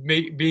on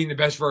being the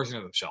best version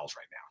of themselves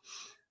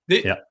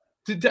right now.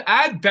 To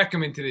add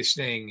Beckham into this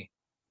thing,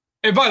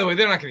 and by the way,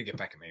 they're not going to get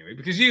Beckham anyway,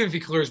 because even if he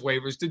clears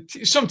waivers,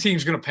 some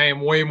team's going to pay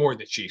him way more than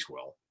the Chiefs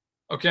will.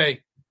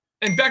 Okay?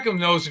 And Beckham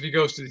knows if he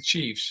goes to the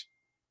Chiefs,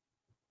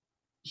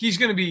 he's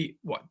going to be,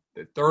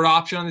 the third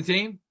option on the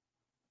team?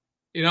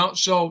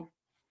 So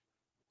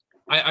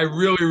I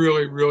really,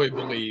 really, really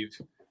believe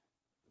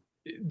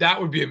that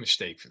would be a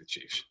mistake for the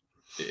Chiefs.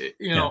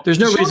 There's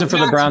no reason for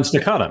the Browns to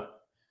cut him.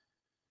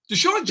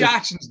 Deshaun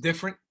Jackson's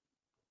different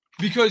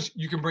because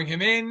you can bring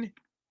him in.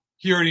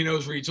 He already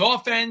knows Reed's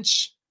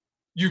offense.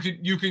 You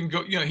can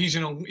go.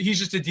 He's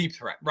just a deep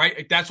threat, right?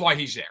 Like, that's why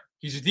he's there.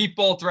 He's a deep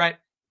ball threat.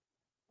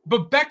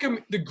 But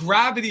Beckham, the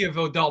gravity of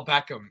Odell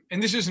Beckham,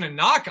 and this isn't a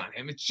knock on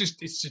him. It's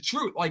the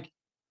truth. Like,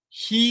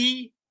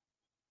 he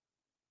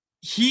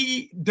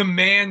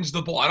demands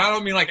the ball, and I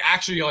don't mean like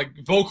actually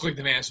like vocally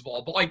demands the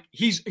ball, but like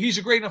he's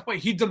a great enough player.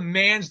 He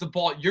demands the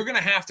ball. You're gonna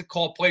have to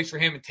call plays for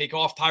him and take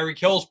off Tyreek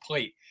Hill's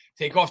plate,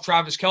 take off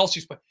Travis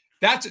Kelce's plate.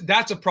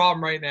 That's a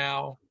problem right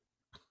now.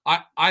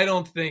 I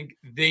don't think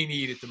they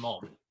need at the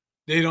moment.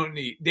 They don't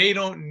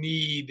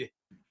need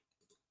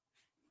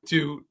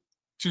to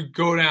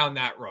go down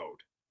that road.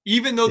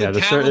 Even though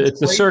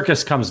the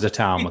circus comes to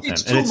town with him,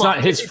 and it's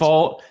not his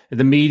fault.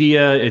 The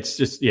media, it's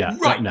just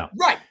right.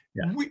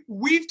 Yeah.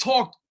 We've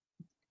talked,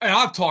 and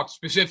I've talked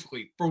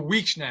specifically for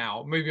weeks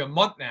now, maybe a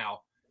month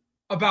now,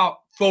 about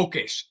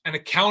focus and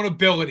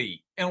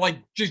accountability and like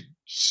just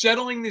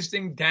settling this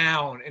thing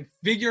down and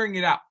figuring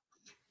it out.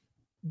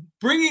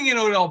 Bringing in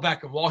Odell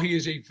Beckham, while he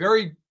is a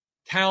very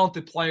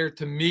talented player,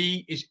 to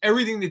me is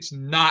everything that's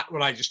not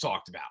what I just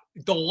talked about.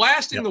 The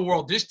last thing in the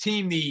world this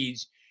team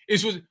needs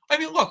is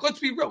look, let's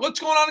be real. What's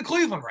going on in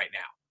Cleveland right now?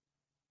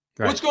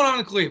 Right. What's going on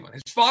in Cleveland?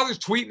 His father's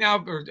tweeting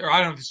out, or I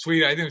don't know if it's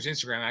tweeted, I think it was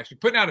Instagram actually,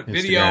 putting out a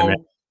video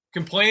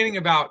complaining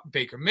about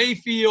Baker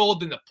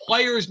Mayfield and the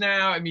players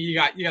now. I mean, you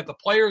got the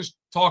players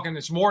talking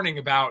this morning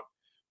about,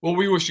 well,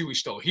 we wish he was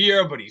still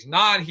here, but he's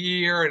not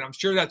here, and I'm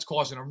sure that's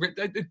causing a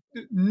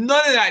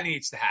none of that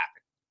needs to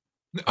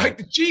happen. Like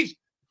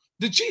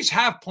the Chiefs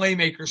have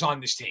playmakers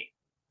on this team.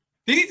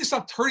 They need to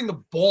stop turning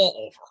the ball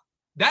over.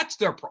 That's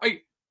their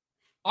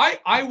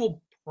I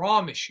will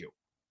promise you,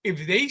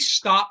 if they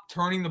stop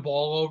turning the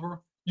ball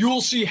over, you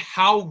will see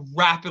how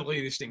rapidly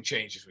this thing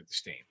changes with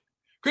this team.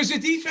 Because the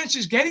defense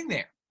is getting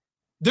there.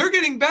 They're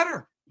getting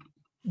better.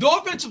 The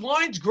offensive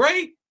line's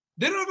great.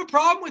 They don't have a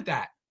problem with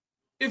that.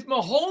 If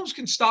Mahomes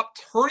can stop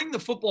turning the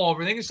football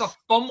over and they can stop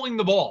fumbling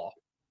the ball,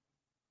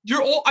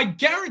 I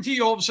guarantee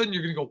you all of a sudden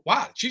you're going to go,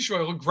 wow, the Chiefs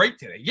really look great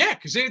today. Yeah,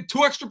 because they had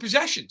 2 extra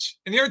possessions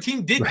and the other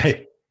team didn't.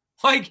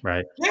 Right.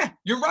 Yeah,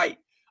 you're right.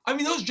 I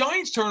mean, those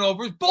Giants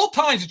turnovers, both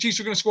times the Chiefs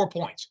are going to score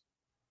points.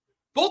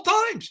 Both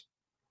times.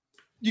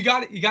 You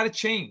got to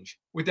change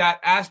with that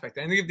aspect.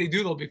 I think if they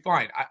do, they'll be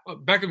fine.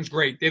 Beckham's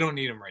great. They don't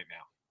need him right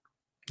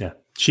now. Yeah.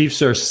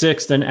 Chiefs are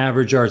 6th in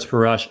average yards per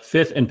rush,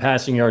 5th in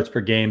passing yards per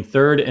game,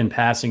 3rd in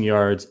passing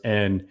yards,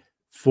 and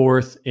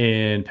 4th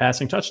in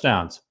passing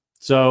touchdowns.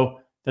 So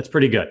that's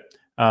pretty good.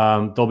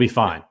 They'll be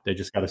fine. They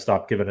just got to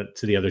stop giving it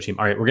to the other team.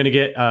 All right, we're going to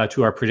get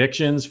to our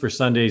predictions for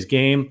Sunday's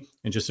game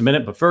in just a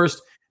minute. But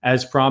first,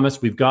 as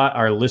promised, we've got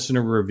our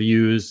listener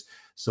reviews.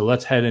 So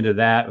let's head into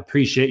that.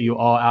 Appreciate you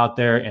all out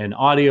there in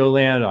audio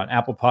land on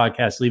Apple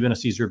Podcasts, leaving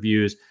us these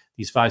reviews.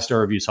 These 5-star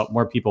reviews help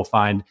more people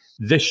find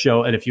this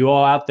show. And if you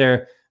all out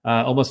there,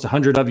 almost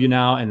 100 of you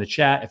now in the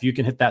chat, if you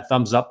can hit that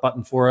thumbs up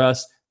button for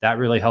us, that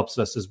really helps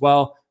us as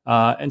well.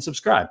 And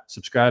subscribe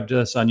to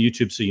us on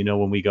YouTube so you know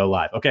when we go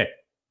live. Okay,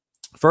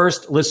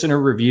 First listener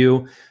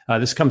review.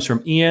 This comes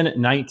from Ian,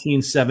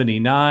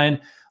 1979.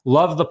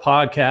 Love the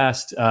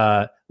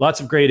podcast. Lots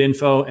of great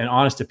info and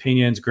honest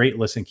opinions. Great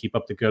listen. Keep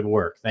up the good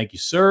work. Thank you,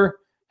 sir.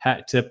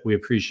 Hat tip. We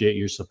appreciate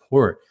your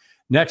support.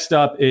 Next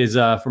up is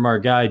from our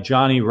guy,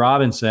 Johnny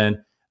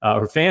Robinson,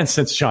 or fan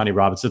since Johnny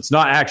Robinson. It's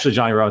not actually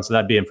Johnny Robinson.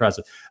 That'd be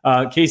impressive.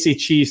 KC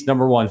Chiefs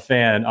 #1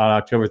 fan on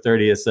October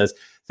 30th says,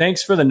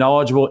 thanks for the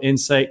knowledgeable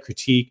insight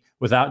critique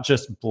without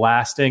just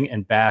blasting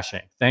and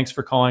bashing. Thanks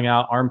for calling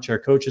out armchair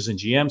coaches and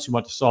GMs who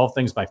want to solve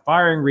things by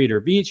firing Reed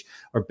or Veach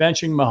or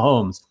benching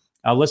Mahomes.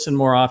 I'll listen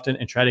more often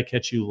and try to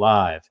catch you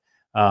live.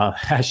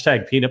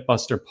 Hashtag peanut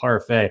butter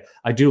parfait.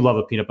 I do love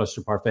a peanut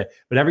butter parfait,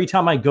 but every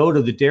time I go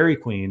to the Dairy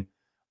Queen,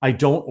 I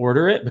don't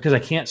order it because I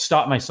can't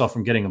stop myself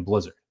from getting a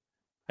blizzard.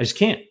 I just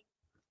can't.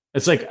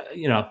 It's like,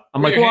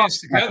 I'm like,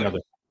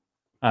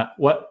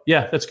 what?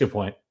 Yeah, that's a good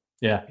point.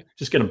 Yeah,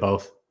 just get them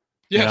both.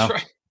 Yeah, that's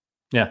right.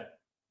 Yeah.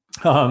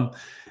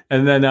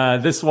 And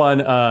then this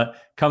one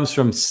comes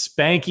from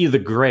Spanky the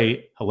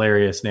Great,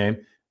 hilarious name.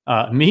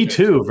 Me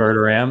too,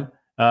 Verderam.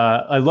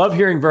 I love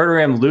hearing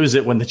Verderam lose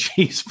it when the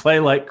Chiefs play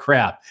like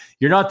crap.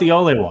 You're not the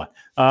only one.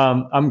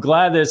 I'm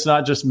glad that it's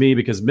not just me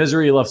because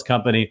misery loves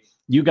company.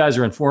 You guys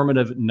are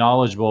informative,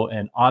 knowledgeable,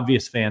 and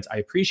obvious fans. I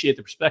appreciate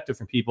the perspective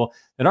from people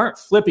that aren't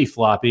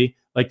flippy-floppy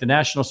like the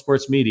national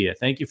sports media.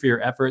 Thank you for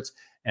your efforts.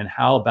 And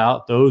how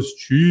about those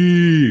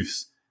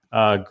Chiefs?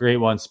 Great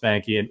one,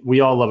 Spanky. And we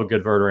all love a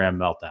good Verderam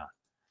meltdown.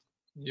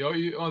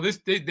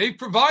 They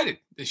provided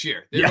this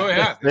year. They really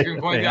have. I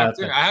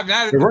haven't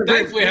had it.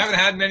 Thankfully, I haven't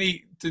had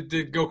many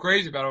to go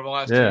crazy about over the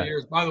last 2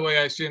 years. By the way,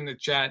 I see in the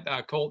chat,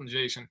 Colton,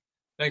 Jason,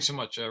 thanks so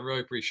much. I really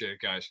appreciate it,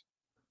 guys.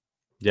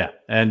 Yeah.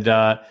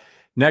 And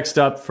next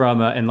up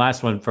from, and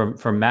last one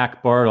from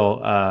Mac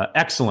Bartle.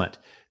 Excellent.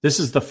 This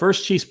is the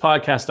first Chiefs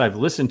podcast I've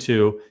listened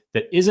to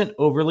that isn't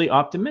overly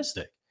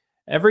optimistic.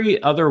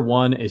 Every other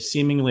one is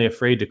seemingly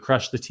afraid to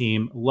crush the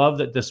team. Love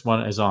that this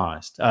one is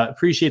honest.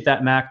 Appreciate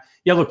that, Mac.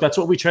 Yeah, look, that's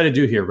what we try to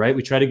do here, right?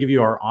 We try to give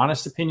you our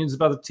honest opinions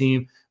about the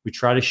team. We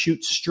try to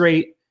shoot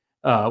straight.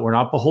 We're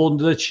not beholden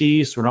to the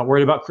Chiefs. We're not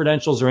worried about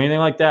credentials or anything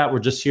like that. We're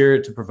just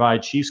here to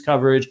provide Chiefs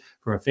coverage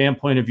from a fan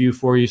point of view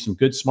for you, some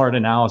good, smart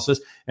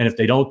analysis. And if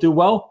they don't do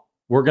well,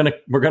 we're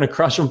gonna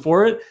crush them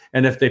for it.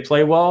 And if they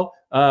play well,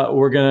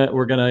 we're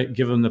gonna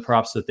give them the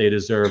props that they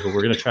deserve. But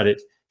we're gonna try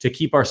to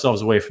keep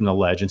ourselves away from the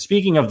ledge. And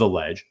speaking of the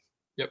ledge,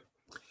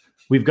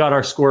 we've got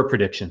our score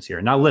predictions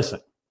here. Now,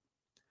 listen,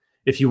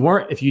 if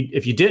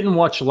you didn't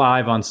watch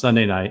live on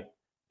Sunday night,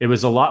 it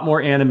was a lot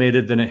more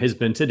animated than it has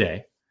been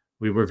today.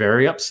 We were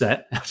very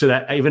upset after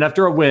that, even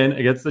after a win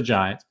against the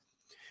Giants.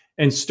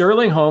 And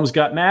Sterling Holmes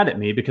got mad at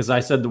me because I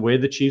said the way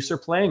the Chiefs are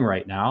playing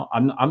right now,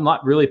 I'm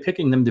not really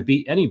picking them to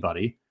beat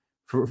anybody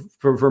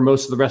for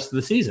most of the rest of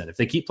the season. If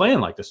they keep playing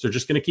like this, they're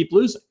just going to keep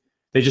losing.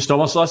 They just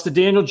almost lost to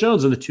Daniel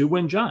Jones and the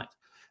 2-win Giants.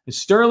 And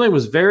Sterling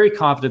was very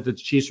confident that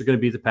the Chiefs were going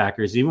to beat the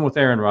Packers, even with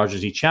Aaron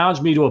Rodgers. He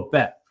challenged me to a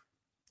bet.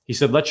 He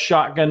said, let's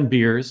shotgun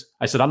beers.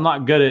 I said, I'm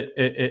not good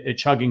at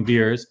chugging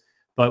beers,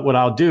 but what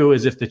I'll do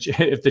is if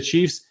the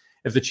Chiefs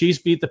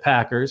beat the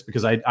Packers,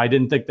 because I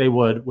didn't think they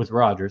would with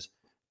Rodgers,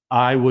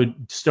 I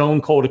would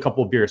stone cold a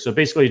couple of beers. So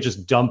basically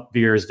just dump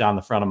beers down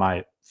the front of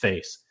my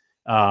face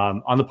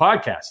on the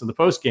podcast, on the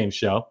post-game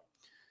show.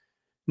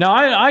 Now,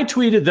 I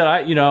tweeted that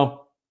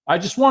I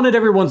just wanted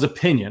everyone's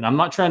opinion. I'm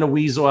not trying to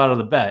weasel out of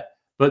the bet.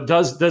 But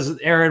does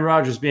Aaron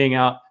Rodgers being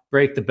out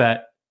break the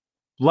bet?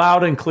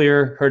 Loud and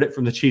clear, heard it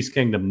from the Chiefs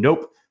Kingdom.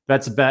 Nope,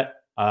 bet's a bet.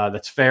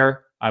 That's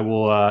fair. I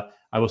will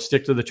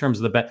stick to the terms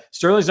of the bet.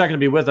 Sterling's not going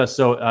to be with us,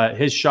 so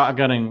his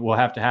shotgunning will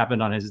have to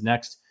happen on his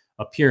next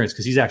appearance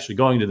because he's actually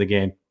going to the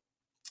game.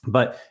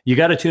 But you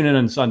got to tune in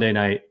on Sunday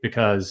night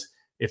because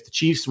if the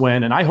Chiefs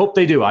win, and I hope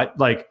they do,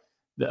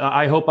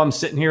 I hope I'm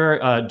sitting here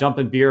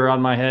dumping beer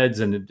on my heads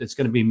and it's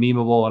going to be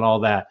memeable and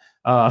all that.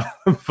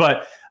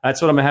 But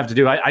that's what I'm going to have to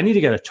do. I need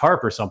to get a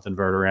tarp or something,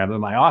 Verderam, in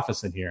my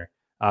office in here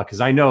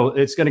because I know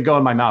it's going to go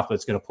in my mouth, but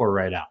it's going to pour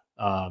right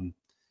out.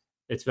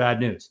 It's bad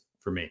news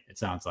for me, it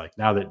sounds like,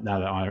 now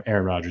that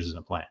Aaron Rodgers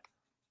isn't playing.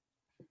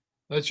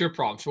 That's your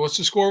problem. So what's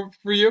the score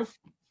for you?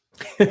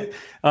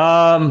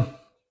 I'm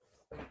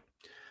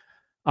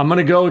going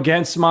to go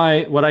against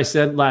what I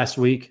said last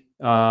week,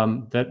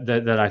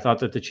 that I thought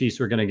that the Chiefs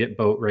were going to get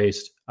boat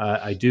raced.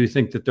 I do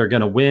think that they're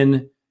going to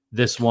win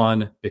this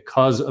one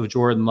because of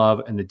Jordan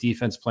Love and the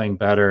defense playing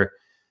better.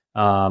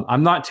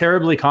 I'm not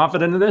terribly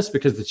confident in this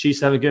because the Chiefs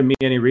haven't given me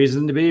any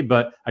reason to be,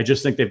 but I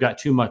just think they've got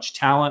too much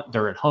talent.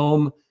 They're at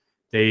home.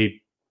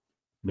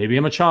 Maybe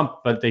I'm a chump,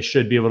 but they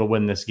should be able to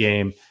win this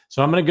game.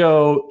 So I'm going to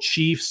go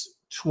Chiefs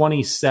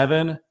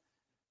 27,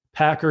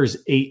 Packers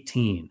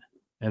 18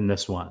 in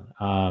this one.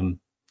 I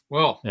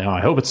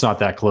hope it's not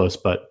that close,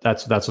 but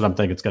that's what I'm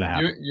thinking it's going to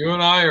happen. You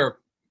and I are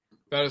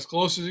about as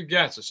close as it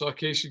gets. I saw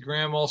Casey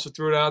Graham also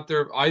threw it out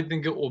there. I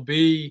think it will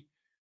be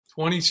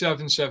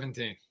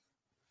 27-17.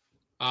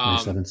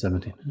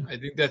 27-17. I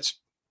think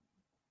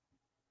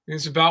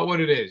it's about what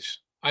it is.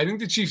 I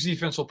think the Chiefs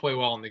defense will play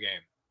well in the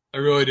game. I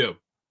really do.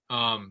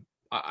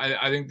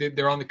 I think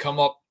they're on the come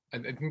up. I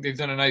think they've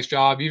done a nice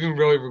job, even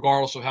really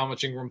regardless of how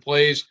much Ingram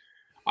plays.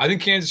 I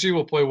think Kansas City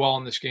will play well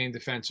in this game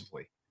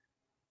defensively.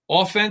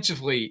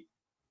 Offensively,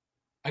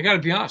 I got to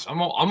be honest,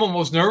 I'm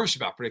almost nervous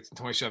about predicting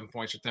 27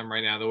 points with them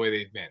right now, the way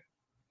they've been.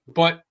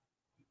 But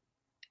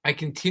I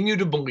continue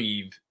to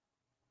believe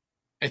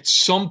at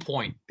some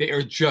point they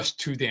are just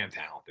too damn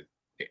talented.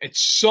 At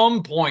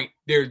some point,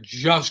 they're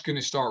just going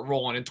to start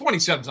rolling. And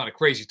 27 is not a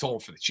crazy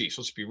total for the Chiefs.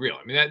 Let's be real.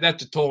 I mean,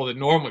 that's a total that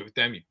normally with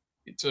them,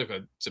 it's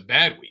a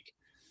bad week.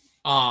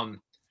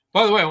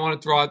 By the way, I want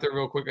to throw out there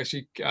real quick. I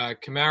see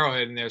Camaro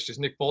head in there. It says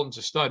Nick Bolton's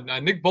a stud.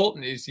 Nick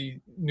Bolton is the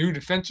new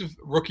Defensive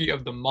Rookie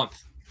of the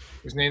Month.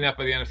 He was named that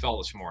by the NFL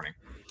this morning.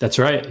 That's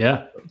right,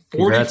 yeah.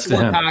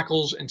 44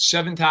 tackles and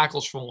 7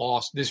 tackles for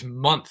loss this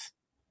month.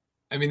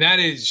 I mean,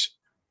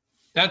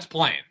 that's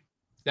playing.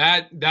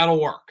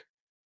 That'll work.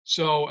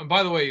 So, and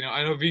by the way,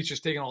 I know Veach has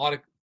taken a lot of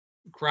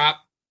crap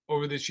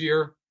over this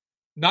year.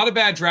 Not a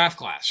bad draft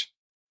class.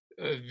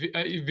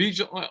 Veach,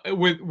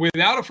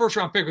 without a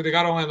first-round pick, they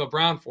got Orlando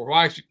Brown for, who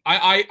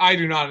I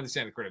do not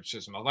understand the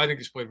criticism of. I think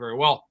he's played very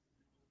well.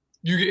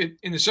 You get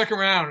in the second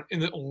round, in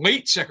the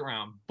late second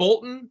round,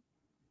 Bolton,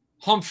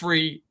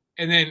 Humphrey,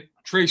 and then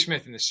Trey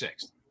Smith in the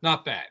 6th.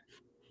 Not bad.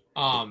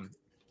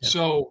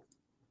 So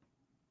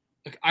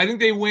I think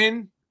they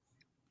win.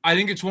 I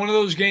think it's one of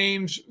those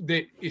games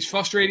that is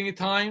frustrating at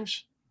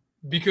times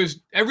because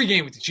every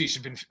game with the Chiefs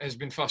has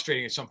been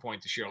frustrating at some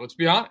point this year. Let's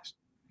be honest.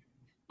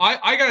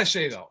 I got to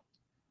say, though,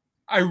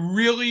 I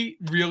really,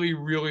 really,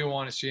 really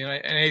want to see,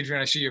 and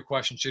Adrian, I see your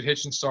question, should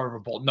Hitchens start over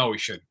Bolton? No, he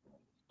shouldn't.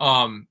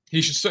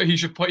 He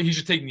should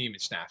take Neiman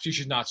snaps. He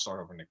should not start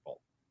over Nick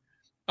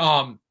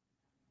Bolton.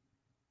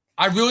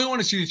 I really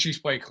want to see the Chiefs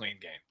play a clean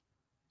game.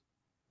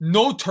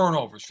 No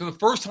turnovers for the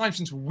first time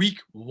since week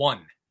 1.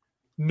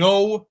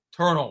 No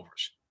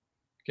turnovers.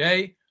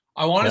 Okay?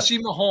 I want to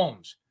see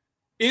Mahomes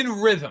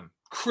in rhythm,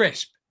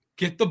 crisp,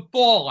 get the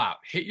ball out,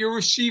 hit your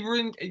receiver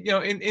in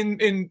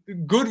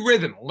good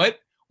rhythm.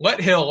 Let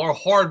Hill or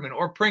Hardman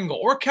or Pringle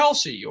or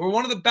Kelsey or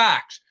one of the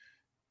backs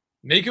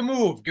make a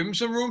move, give them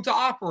some room to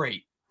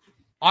operate.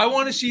 I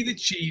want to see the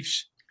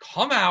Chiefs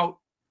come out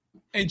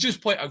and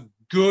just play a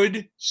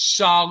good,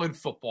 solid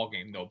football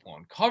game. No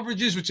blown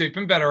coverages, which they've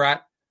been better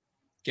at.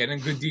 Get a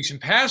good, decent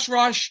pass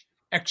rush.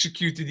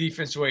 Execute the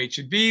defense the way it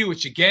should be,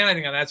 which, again, I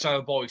think on that side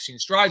of the ball we've seen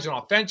strides on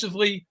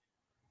offensively.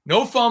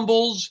 No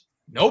fumbles,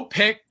 no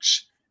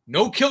picks,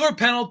 no killer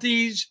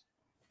penalties.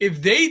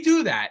 If they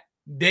do that,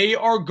 they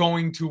are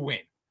going to win.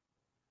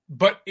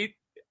 But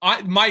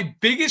my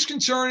biggest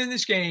concern in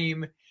this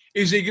game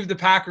is they give the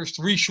Packers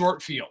 3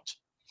 short fields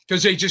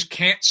because they just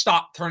can't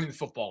stop turning the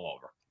football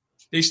over.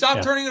 They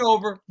stop turning it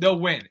over, they'll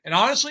win. And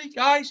honestly,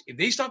 guys, if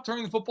they stop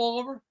turning the football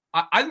over,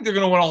 I think they're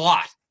going to win a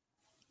lot.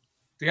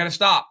 They got to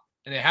stop.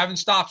 And they haven't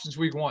stopped since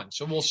week 1.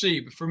 So we'll see.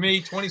 But for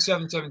me,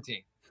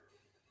 27-17.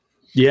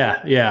 Yeah.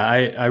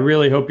 I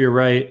really hope you're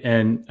right.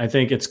 And I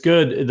think it's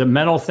good. The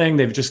mental thing,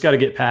 they've just got to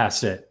get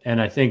past it. And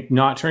I think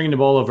not turning the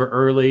ball over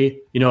early,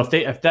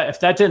 if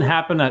that didn't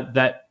happen,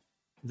 that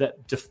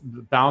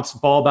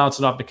ball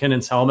bouncing off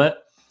McKinnon's helmet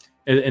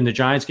in the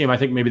Giants game, I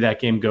think maybe that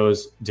game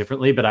goes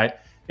differently.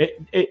 But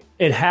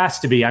it has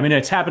to be. I mean,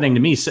 it's happening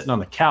to me sitting on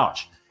the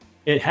couch.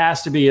 It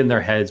has to be in their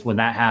heads when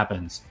that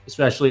happens,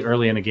 especially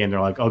early in the game.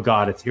 They're like, oh,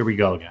 God, here we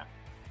go again.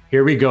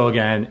 Here we go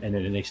again. And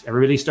then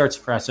everybody starts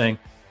pressing.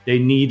 They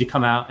need to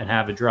come out and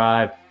have a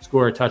drive,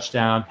 score a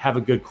touchdown, have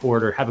a good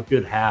quarter, have a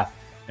good half,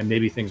 and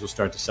maybe things will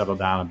start to settle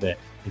down a bit.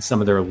 And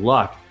some of their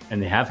luck,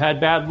 and they have had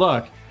bad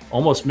luck,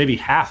 almost maybe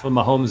half of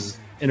Mahomes'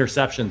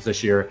 interceptions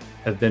this year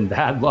have been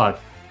bad luck,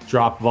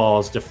 drop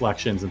balls,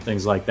 deflections, and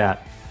things like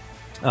that.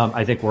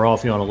 I think we're all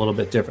feeling a little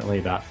bit differently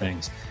about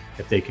things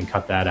if they can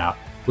cut that out.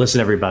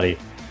 Listen, everybody,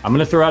 I'm going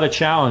to throw out a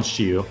challenge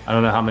to you. I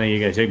don't know how many of you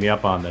are going to take me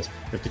up on this.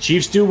 If the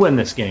Chiefs do win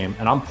this game,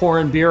 and I'm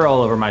pouring beer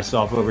all over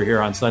myself over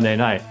here on Sunday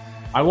night,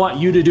 I want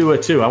you to do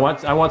it too. I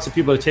want some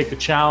people to take the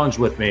challenge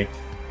with me.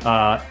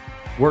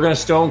 We're going to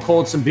stone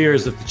cold some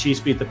beers if the Chiefs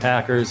beat the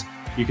Packers.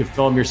 You can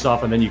film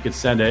yourself, and then you can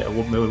send it.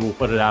 We'll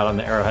put it out on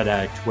the Arrowhead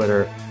Addict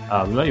Twitter.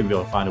 We might even be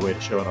able to find a way to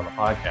show it on the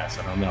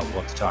podcast. I don't know.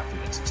 We'll have to talk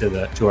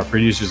to our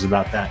producers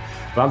about that.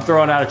 But I'm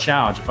throwing out a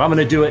challenge. If I'm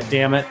going to do it,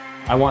 damn it,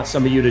 I want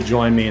some of you to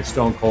join me in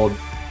Stone Cold,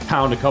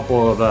 pound a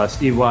couple of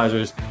Steve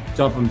Weisers,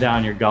 dump them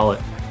down your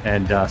gullet,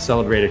 and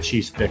celebrate a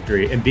Chiefs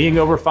victory. And being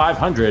over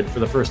 500 for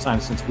the first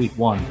time since week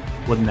 1,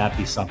 wouldn't that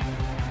be something?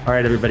 All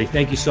right, everybody,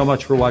 thank you so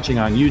much for watching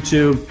on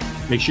YouTube.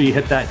 Make sure you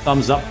hit that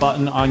thumbs up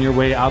button on your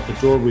way out the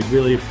door. We'd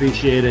really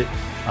appreciate it.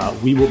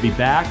 We will be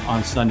back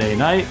on Sunday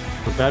night,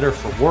 for better,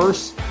 for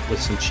worse,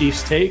 with some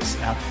Chiefs takes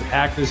after the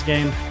Packers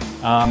game.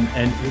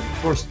 And of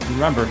course,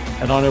 remember,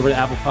 head on over to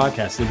Apple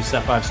Podcasts. Leave us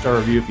that 5-star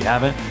review if you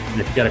haven't. And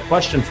if you got a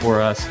question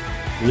for us,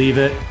 leave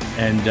it,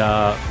 and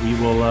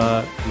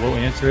we'll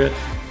answer it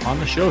on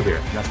the show here.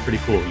 And that's pretty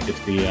cool. You get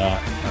to be a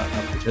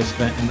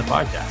participant in the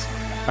podcast.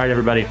 All right,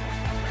 everybody.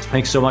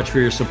 Thanks so much for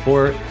your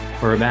support.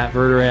 For Matt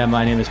Verderam,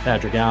 my name is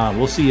Patrick Allen.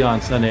 We'll see you on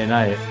Sunday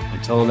night.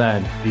 Until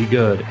then, be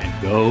good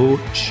and go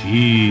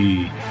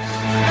Chiefs.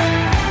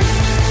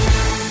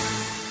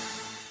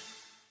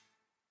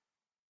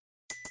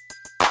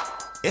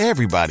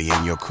 Everybody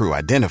in your crew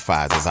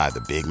identifies as either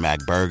Big Mac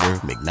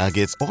Burger,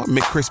 McNuggets, or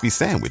McCrispy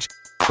Sandwich.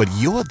 But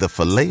you're the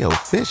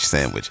Filet-O-Fish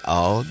Sandwich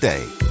all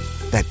day.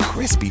 That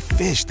crispy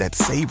fish, that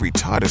savory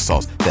tartar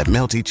sauce, that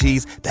melty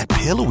cheese, that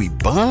pillowy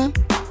bun.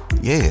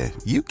 Yeah,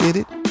 you get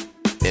it.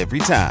 Every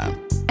time.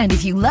 And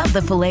if you love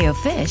the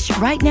Filet-O-Fish,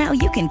 right now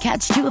you can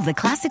catch two of the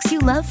classics you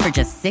love for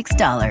just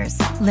 $6.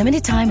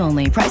 Limited time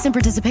only. Price and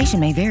participation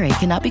may vary.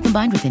 Cannot be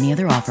combined with any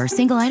other offer.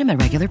 Single item at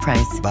regular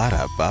price.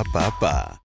 Ba-da-ba-ba-ba.